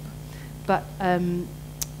job. But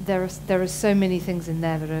there are so many things in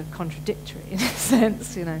there that are contradictory in a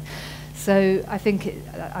sense, you know. So I think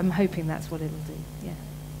I'm hoping that's what it'll do.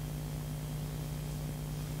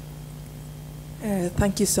 Yeah.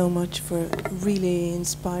 Thank you so much for a really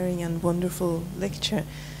inspiring and wonderful lecture.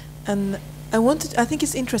 And I think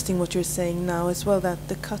it's interesting what you're saying now as well, that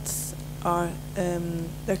the cuts are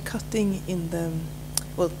they're cutting in the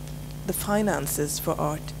finances for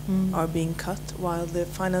art are being cut, while the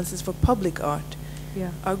finances for public art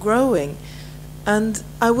are growing. And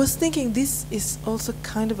I was thinking this is also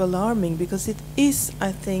kind of alarming, because it is,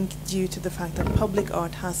 I think, due to the fact that public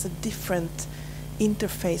art has a different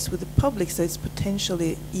interface with the public, so it's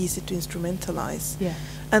potentially easy to instrumentalize. Yeah.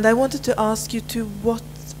 And I wanted to ask you what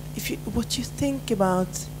you think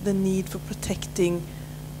about the need for protecting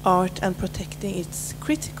art and protecting its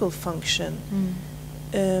critical function.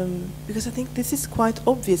 Because I think this is quite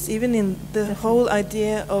obvious, even in the whole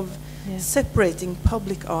idea of separating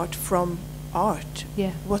public art from art.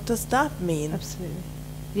 Yeah. What does that mean? Absolutely.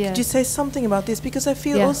 Yeah. Could you say something about this? Because I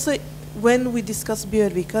feel also when we discuss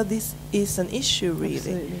Bjørvika, this is an issue, really.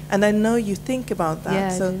 Absolutely. And I know you think about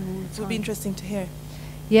that, so it would be interesting to hear.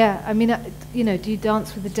 Yeah, I mean, you know, do you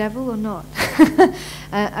dance with the devil or not?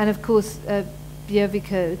 And of course,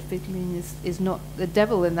 Bjørvika is not the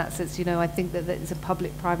devil in that sense. You know, I think that it's a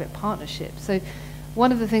public-private partnership. So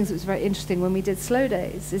one of the things that was very interesting when we did Slow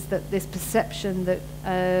Days is that this perception that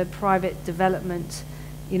private development,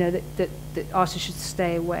 you know, that artists should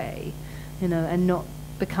stay away, you know, and not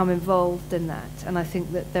become involved in that. And I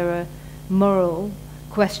think that there are moral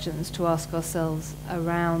questions to ask ourselves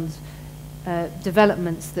around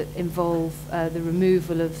developments that involve the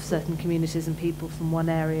removal of certain communities and people from one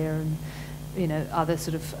area, and, you know, other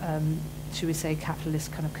sort of, should we say,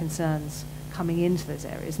 capitalist kind of concerns coming into those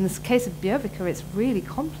areas. In this case of Bjørvika, it's really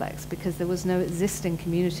complex because there was no existing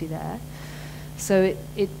community there. So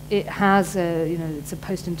it has a, you know, it's a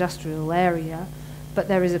post-industrial area, but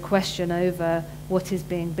there is a question over what is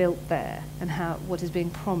being built there and what is being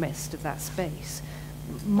promised of that space.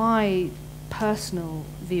 My personal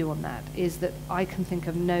view on that is that I can think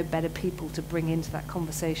of no better people to bring into that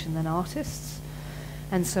conversation than artists.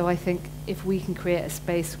 And so I think if we can create a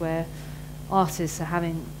space where artists are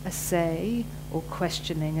having a say or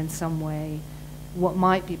questioning in some way what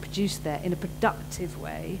might be produced there in a productive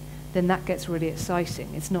way, then that gets really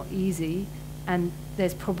exciting. It's not easy, and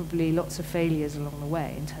there's probably lots of failures along the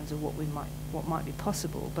way in terms of what might be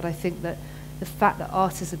possible. But I think that the fact that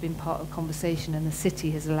artists have been part of conversation and the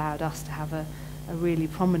city has allowed us to have a really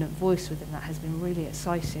prominent voice within that has been really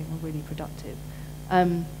exciting and really productive.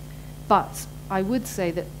 But I would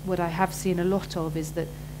say that what I have seen a lot of is that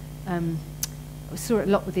I saw it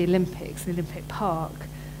a lot with the Olympics, the Olympic Park,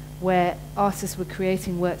 where artists were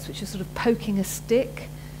creating works which are sort of poking a stick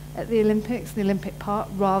at the Olympics, the Olympic Park,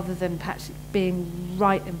 rather than perhaps being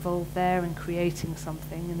right involved there and creating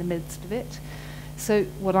something in the midst of it. So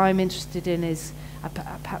what I'm interested in is,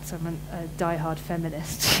 perhaps I'm a diehard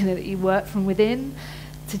feminist, that you work from within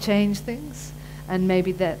to change things, and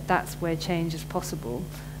maybe that's where change is possible,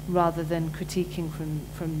 rather than critiquing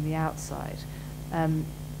from the outside.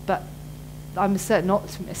 But I'm a certain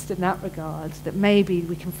optimist in that regard, that maybe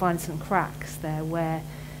we can find some cracks there where,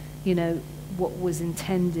 what was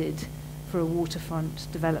intended for a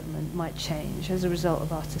waterfront development might change as a result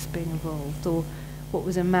of artists being involved, or what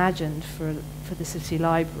was imagined for the city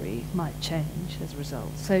library might change as a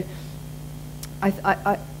result. So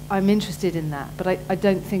I'm interested in that, but I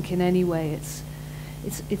don't think in any way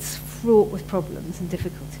it's fraught with problems and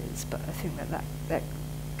difficulties, but I think that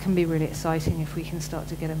can be really exciting if we can start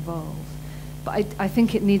to get involved. But I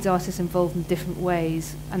think it needs artists involved in different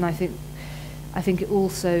ways, and I think it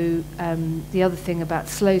also, the other thing about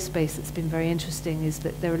Slow Space that's been very interesting is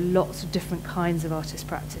that there are lots of different kinds of artist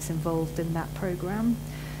practice involved in that programme.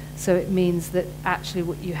 So it means that actually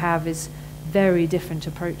what you have is very different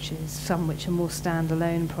approaches, some which are more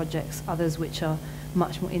standalone projects, others which are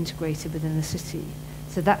much more integrated within the city.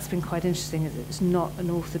 So that's been quite interesting, is it's not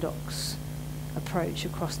an orthodox approach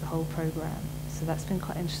across the whole programme. So that's been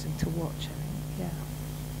quite interesting to watch, I think. Yeah.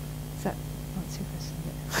 Does that answer your question a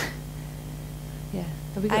bit?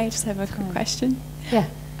 Yeah. I just have a quick question. Yeah.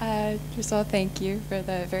 First of all, thank you for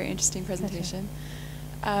the very interesting presentation.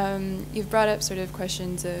 You've brought up sort of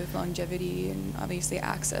questions of longevity, and obviously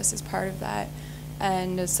access is part of that.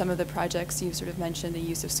 And as some of the projects you've sort of mentioned the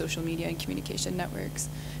use of social media and communication networks.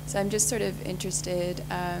 So I'm just sort of interested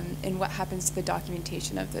in what happens to the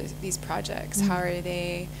documentation of these projects.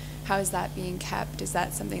 How is that being kept? Is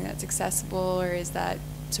that something that's accessible, or is that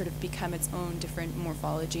sort of become its own different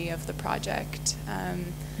morphology of the project?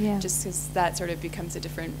 Just because that sort of becomes a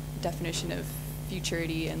different definition of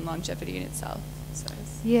futurity and longevity in itself. So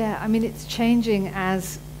yeah, I mean, it's changing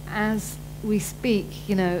as we speak.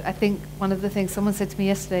 I think one of the things someone said to me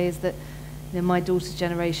yesterday is that my daughter's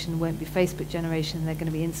generation won't be Facebook generation, they're going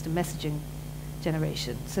to be instant messaging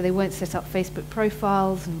generation. So they won't set up Facebook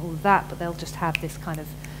profiles and all of that, but they'll just have this kind of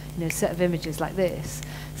set of images like this.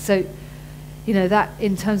 So that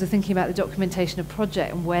in terms of thinking about the documentation of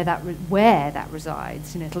project and where that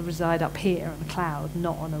resides, it'll reside up here on the cloud,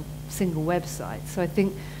 not on a single website. So I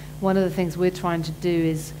think one of the things we're trying to do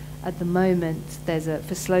is, at the moment, for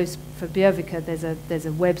Björvika, there's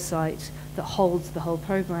a website that holds the whole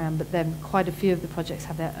program, but then quite a few of the projects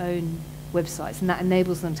have their own websites, and that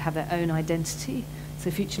enables them to have their own identity.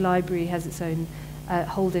 So Future Library has its own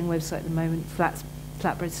holding website at the moment.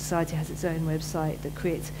 Flatbread Society has its own website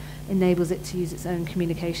that enables it to use its own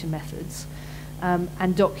communication methods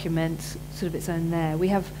and document sort of its own there. We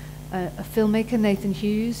have a filmmaker, Nathan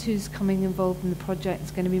Hughes, who's coming involved in the project.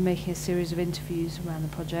 Is going to be making a series of interviews around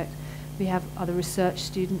the project. We have other research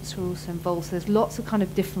students who are also involved. So there's lots of kind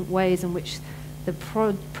of different ways in which the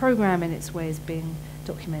program in its way is being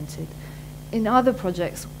documented. In other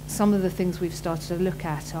projects, some of the things we've started to look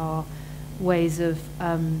at are ways of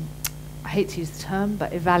I hate to use the term,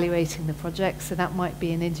 but evaluating the project. So that might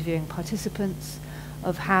be in interviewing participants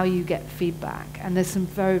of how you get feedback. And there's some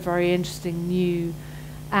very, very interesting new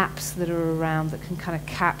apps that are around that can kind of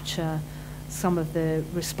capture some of the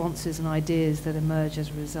responses and ideas that emerge as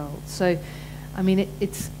a result. So, I mean,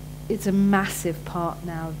 it's a massive part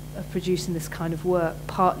now of producing this kind of work,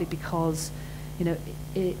 partly because,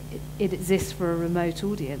 it exists for a remote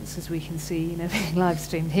audience, as we can see, being live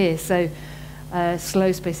streamed here. So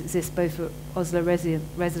Slow Space exists both for Oslo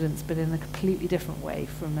residents, but in a completely different way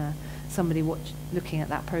from somebody looking at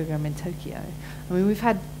that program in Tokyo. I mean,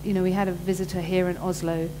 we had a visitor here in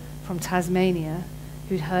Oslo from Tasmania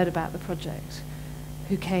who'd heard about the project,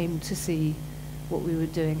 who came to see what we were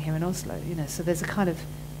doing here in Oslo. So there's a kind of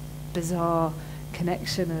bizarre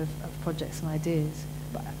connection of projects and ideas.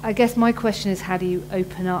 But I guess my question is, how do you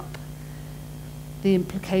open up the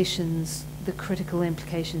implications, the critical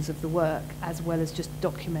implications of the work, as well as just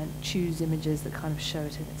choose images that kind of show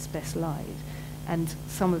it in its best light. And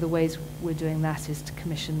some of the ways we're doing that is to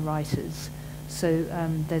commission writers. So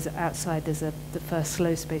there's the first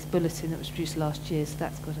Slow Space Bulletin that was produced last year, so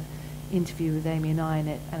that's got an interview with Amy and I in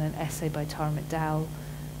it, and an essay by Tara McDowell,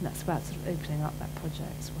 and that's about sort of opening up that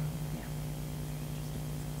project as well.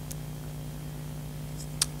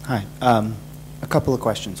 Yeah. Hi. A couple of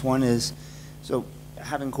questions. One is, so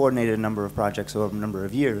having coordinated a number of projects over a number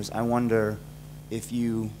of years, I wonder if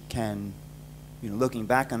you can, looking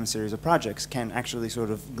back on a series of projects, can actually sort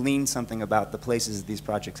of glean something about the places these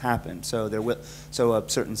projects happen. So a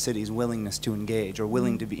certain city's willingness to engage or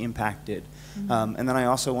willing to be impacted. And then I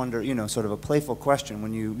also wonder, sort of a playful question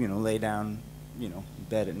when you, lay down, in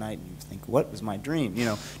bed at night and you think, what was my dream?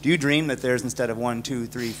 Do you dream that there's, instead of 1, 2,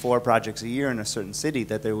 3, 4 projects a year in a certain city,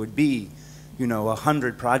 that there would be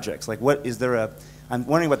 100 projects? Like, I'm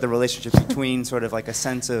wondering about the relationship between sort of like a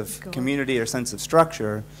sense of community or sense of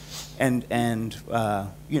structure and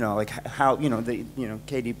like how,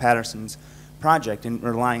 K.D. Patterson's project and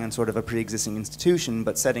relying on sort of a pre-existing institution,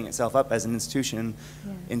 but setting itself up as an institution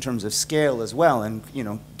in terms of scale as well. And,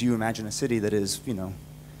 do you imagine a city that is,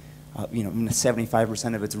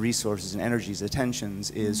 75% of its resources and energies,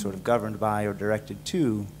 attentions is sort of governed by or directed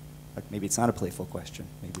to? Or maybe it's not a playful question.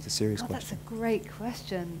 Maybe it's a serious question. That's a great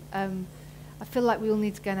question. I feel like we all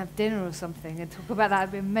need to go and have dinner or something and talk about that.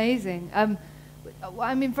 It'd be amazing.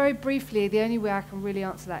 I mean, very briefly, the only way I can really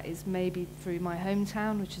answer that is maybe through my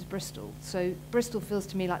hometown, which is Bristol. So Bristol feels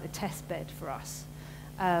to me like the test bed for us,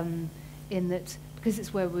 in that because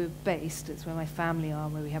it's where we're based, it's where my family are,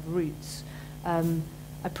 where we have roots.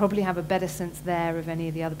 I probably have a better sense there of any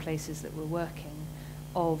of the other places that we're working,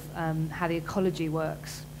 of how the ecology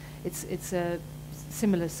works. It's a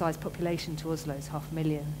similar size population to Oslo's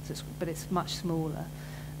 500,000, so but it's much smaller.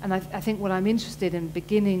 And I think what I'm interested in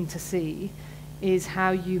beginning to see is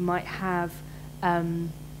how you might have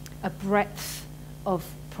a breadth of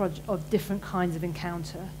different kinds of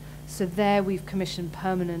encounter. So there we've commissioned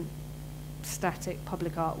permanent, static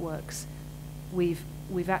public artworks.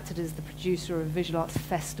 We've acted as the producer of a visual arts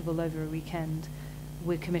festival over a weekend.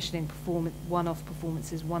 We're commissioning one-off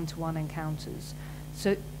performances, one-to-one encounters.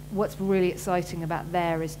 So what's really exciting about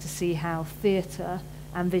there is to see how theatre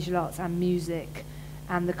and visual arts and music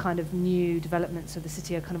and the kind of new developments of the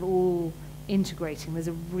city are kind of all integrating. There's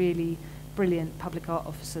a really brilliant public art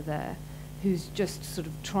officer there who's just sort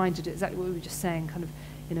of trying to do exactly what we were just saying, kind of,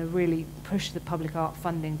 really push the public art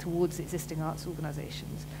funding towards the existing arts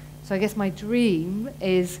organisations. So I guess my dream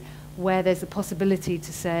is where there's a possibility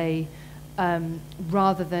to say,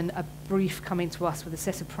 rather than a brief coming to us with a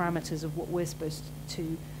set of parameters of what we're supposed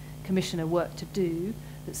to commission a work to do,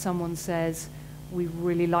 that someone says, we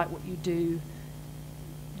really like what you do,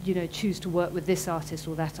 choose to work with this artist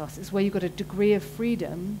or that artist. It's where you've got a degree of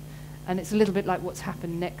freedom, and it's a little bit like what's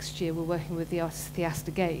happened next year. We're working with the artist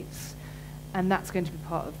Theaster Gates, and that's going to be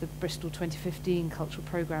part of the Bristol 2015 cultural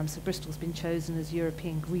programme. So Bristol's been chosen as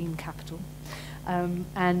European Green Capital.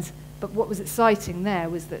 But what was exciting there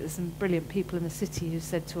was that there's some brilliant people in the city who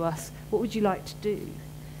said to us, what would you like to do?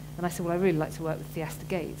 And I said, well, I'd really like to work with Theaster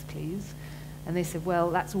Gates, please. And they said, well,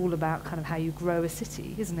 that's all about kind of how you grow a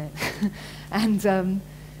city, isn't it?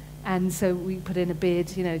 And so we put in a bid,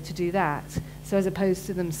 to do that. So as opposed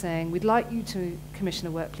to them saying, we'd like you to commission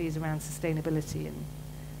a work, please, around sustainability and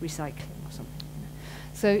recycling or something.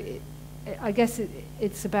 So I guess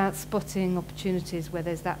it's about spotting opportunities where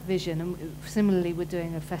there's that vision. And similarly, we're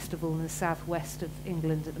doing a festival in the southwest of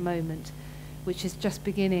England at the moment, which is just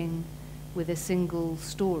beginning with a single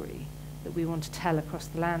story that we want to tell across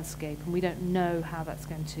the landscape. And we don't know how that's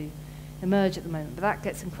going to emerge at the moment, but that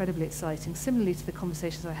gets incredibly exciting. Similarly to the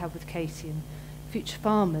conversations I have with Katie and Future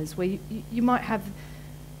Farmers, where you might have,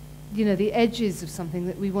 the edges of something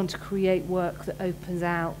that we want to create work that opens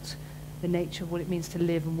out the nature of what it means to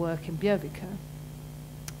live and work in Bjørvika,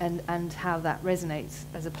 and how that resonates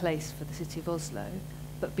as a place for the city of Oslo.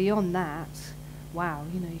 But beyond that, wow,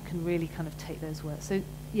 you can really kind of take those works. So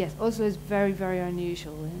yes, Oslo is very, very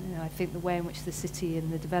unusual. I think the way in which the city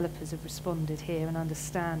and the developers have responded here and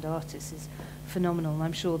understand artists is phenomenal, and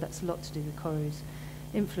I'm sure that's a lot to do with Koru's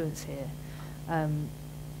influence here.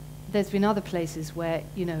 There's been other places where,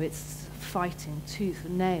 it's fighting tooth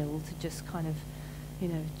and nail to just kind of,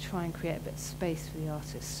 try and create a bit of space for the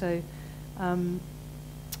artists. So,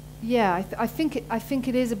 yeah, I think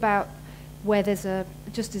it is about where there's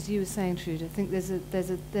just as you were saying, Trude, I think there's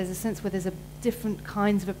a sense where there's different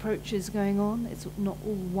kinds of approaches going on. It's not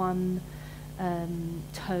all one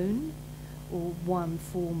tone or one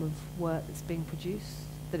form of work that's being produced.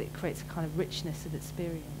 that it creates a kind of richness of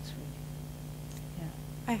experience, really.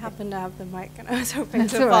 I happen to have the mic, and I was hoping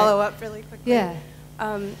That's to all right. follow up really quickly. Yeah.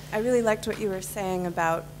 I really liked what you were saying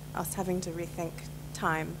about us having to rethink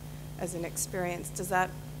time as an experience. Does that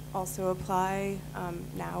also apply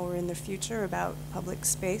now or in the future about public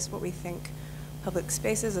space, what we think public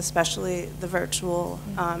space is, especially the virtual,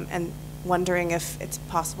 and wondering if it's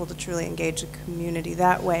possible to truly engage a community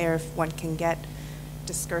that way, or if one can get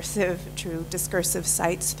true discursive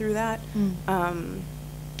sites through that,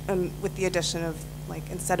 with the addition of, like,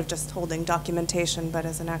 instead of just holding documentation, but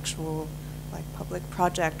as an actual, like, public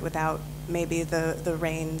project without maybe the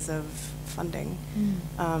reins of funding.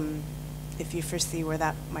 If you foresee where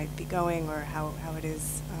that might be going, or how it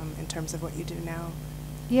is in terms of what you do now.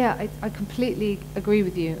 Yeah, I completely agree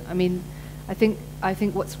with you. I mean, I think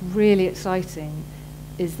what's really exciting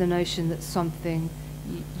is the notion that something,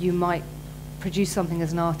 you might produce something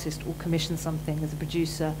as an artist or commission something as a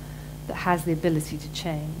producer that has the ability to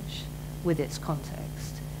change with its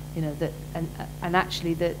context. You know, that and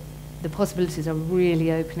actually that the possibilities are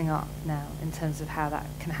really opening up now in terms of how that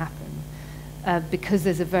can happen, because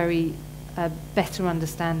there's a very better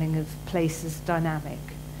understanding of place as dynamic.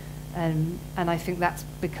 And I think that's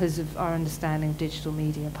because of our understanding of digital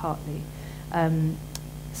media, partly.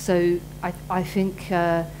 So I think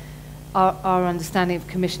our understanding of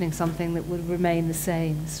commissioning something that would remain the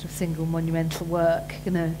same, sort of single monumental work,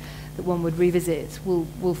 you know, that one would revisit,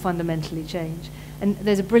 will fundamentally change. And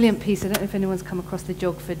there's a brilliant piece, I don't know if anyone's come across the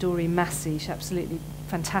geographer Doherty Massey, she's absolutely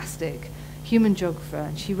fantastic, human geographer,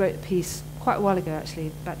 and she wrote a piece quite a while ago,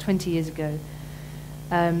 actually, about 20 years ago.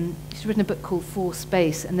 She's written a book called For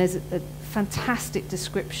Space, and there's a fantastic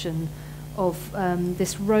description of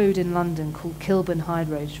this road in London called Kilburn Hyde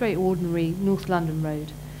Road. It's a very ordinary North London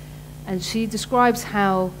road. And she describes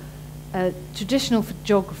how a traditional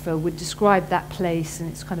geographer would describe that place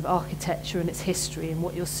and its kind of architecture and its history, and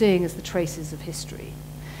what you're seeing as the traces of history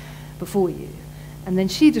before you. And then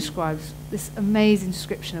she describes this amazing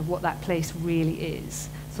description of what that place really is.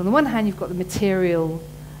 So on the one hand, you've got the material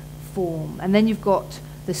form, and then you've got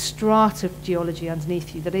the strata of geology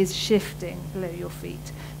underneath you that is shifting below your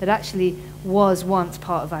feet, that actually was once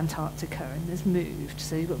part of Antarctica and has moved.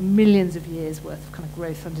 So you've got millions of years worth of kind of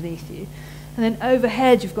growth underneath you. And then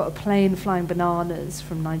overhead, you've got a plane flying bananas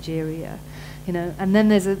from Nigeria, you know. And then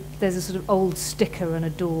there's a sort of old sticker on a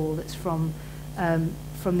door that's from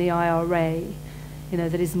the IRA, you know,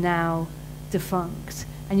 that is now defunct.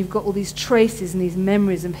 And you've got all these traces and these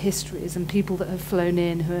memories and histories and people that have flown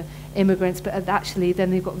in who are immigrants, but actually then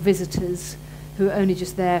they've got visitors who are only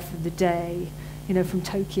just there for the day, you know, from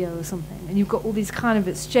Tokyo or something. And you've got all these kind of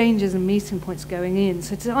exchanges and meeting points going in.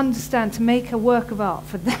 So to understand, to make a work of art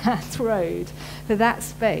for that road, for that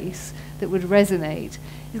space that would resonate,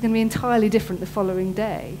 is going to be entirely different the following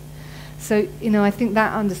day. So, you know, I think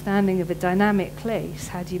that understanding of a dynamic place,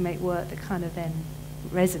 how do you make work that kind of then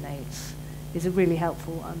resonates, is a really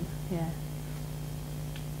helpful one. Yeah.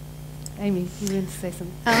 Amy, you wanted to say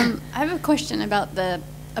something? I have a question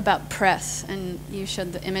about press, and you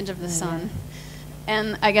showed the image of the sun.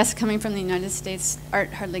 And I guess coming from the United States,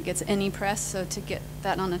 art hardly gets any press, so to get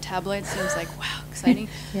that on a tabloid seems like, wow, exciting.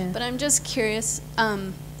 Yeah. But I'm just curious,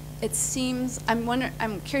 it seems,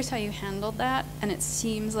 I'm curious how you handled that, and it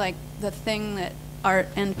seems like the thing that art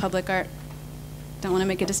and public art, don't want to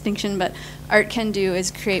make a distinction, but art can do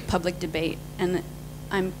is create public debate. And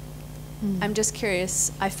I'm just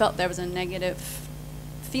curious, I felt there was a negative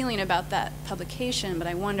feeling about that publication, but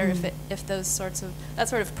I wonder if that sort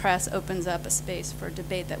of press opens up a space for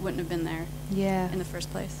debate that wouldn't have been there in the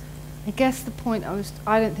first place. I guess the point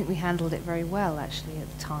I don't think we handled it very well actually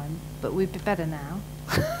at the time, but we'd be better now,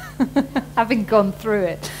 having gone through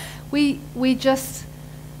it. We just,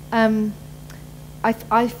 I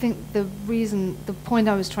think the point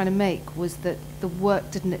I was trying to make was that the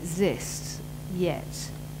work didn't exist yet.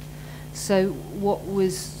 So what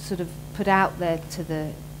was sort of put out there to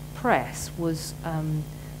the press was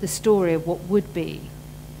the story of what would be,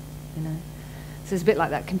 you know. So it's a bit like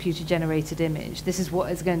that computer-generated image. This is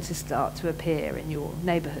what is going to start to appear in your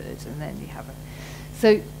neighbourhood, and then you have it.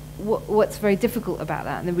 So what's very difficult about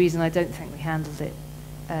that, and the reason I don't think we handled it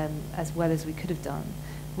as well as we could have done,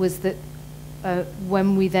 was that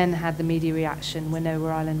when we then had the media reaction, when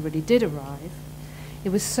Nowhere Island really did arrive, it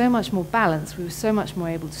was so much more balanced. We were so much more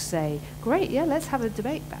able to say, great, yeah, let's have a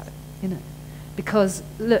debate about it, you know. Because,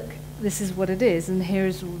 look, this is what it is, and here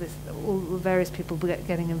is all the various people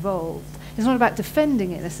getting involved. It's not about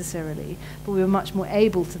defending it necessarily, but we were much more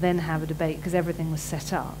able to then have a debate because everything was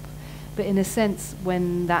set up. But in a sense,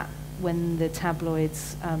 when the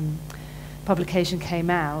tabloids publication came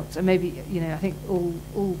out, and maybe, I think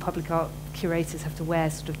all public art curators have to wear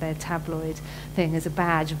sort of their tabloid thing as a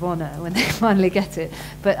badge of honor when they finally get it.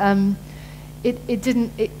 But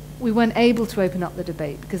we weren't able to open up the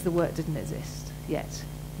debate because the work didn't exist yet,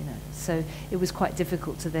 So it was quite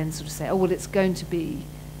difficult to then sort of say, oh, well, it's going to be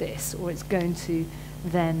this, or it's going to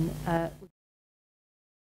then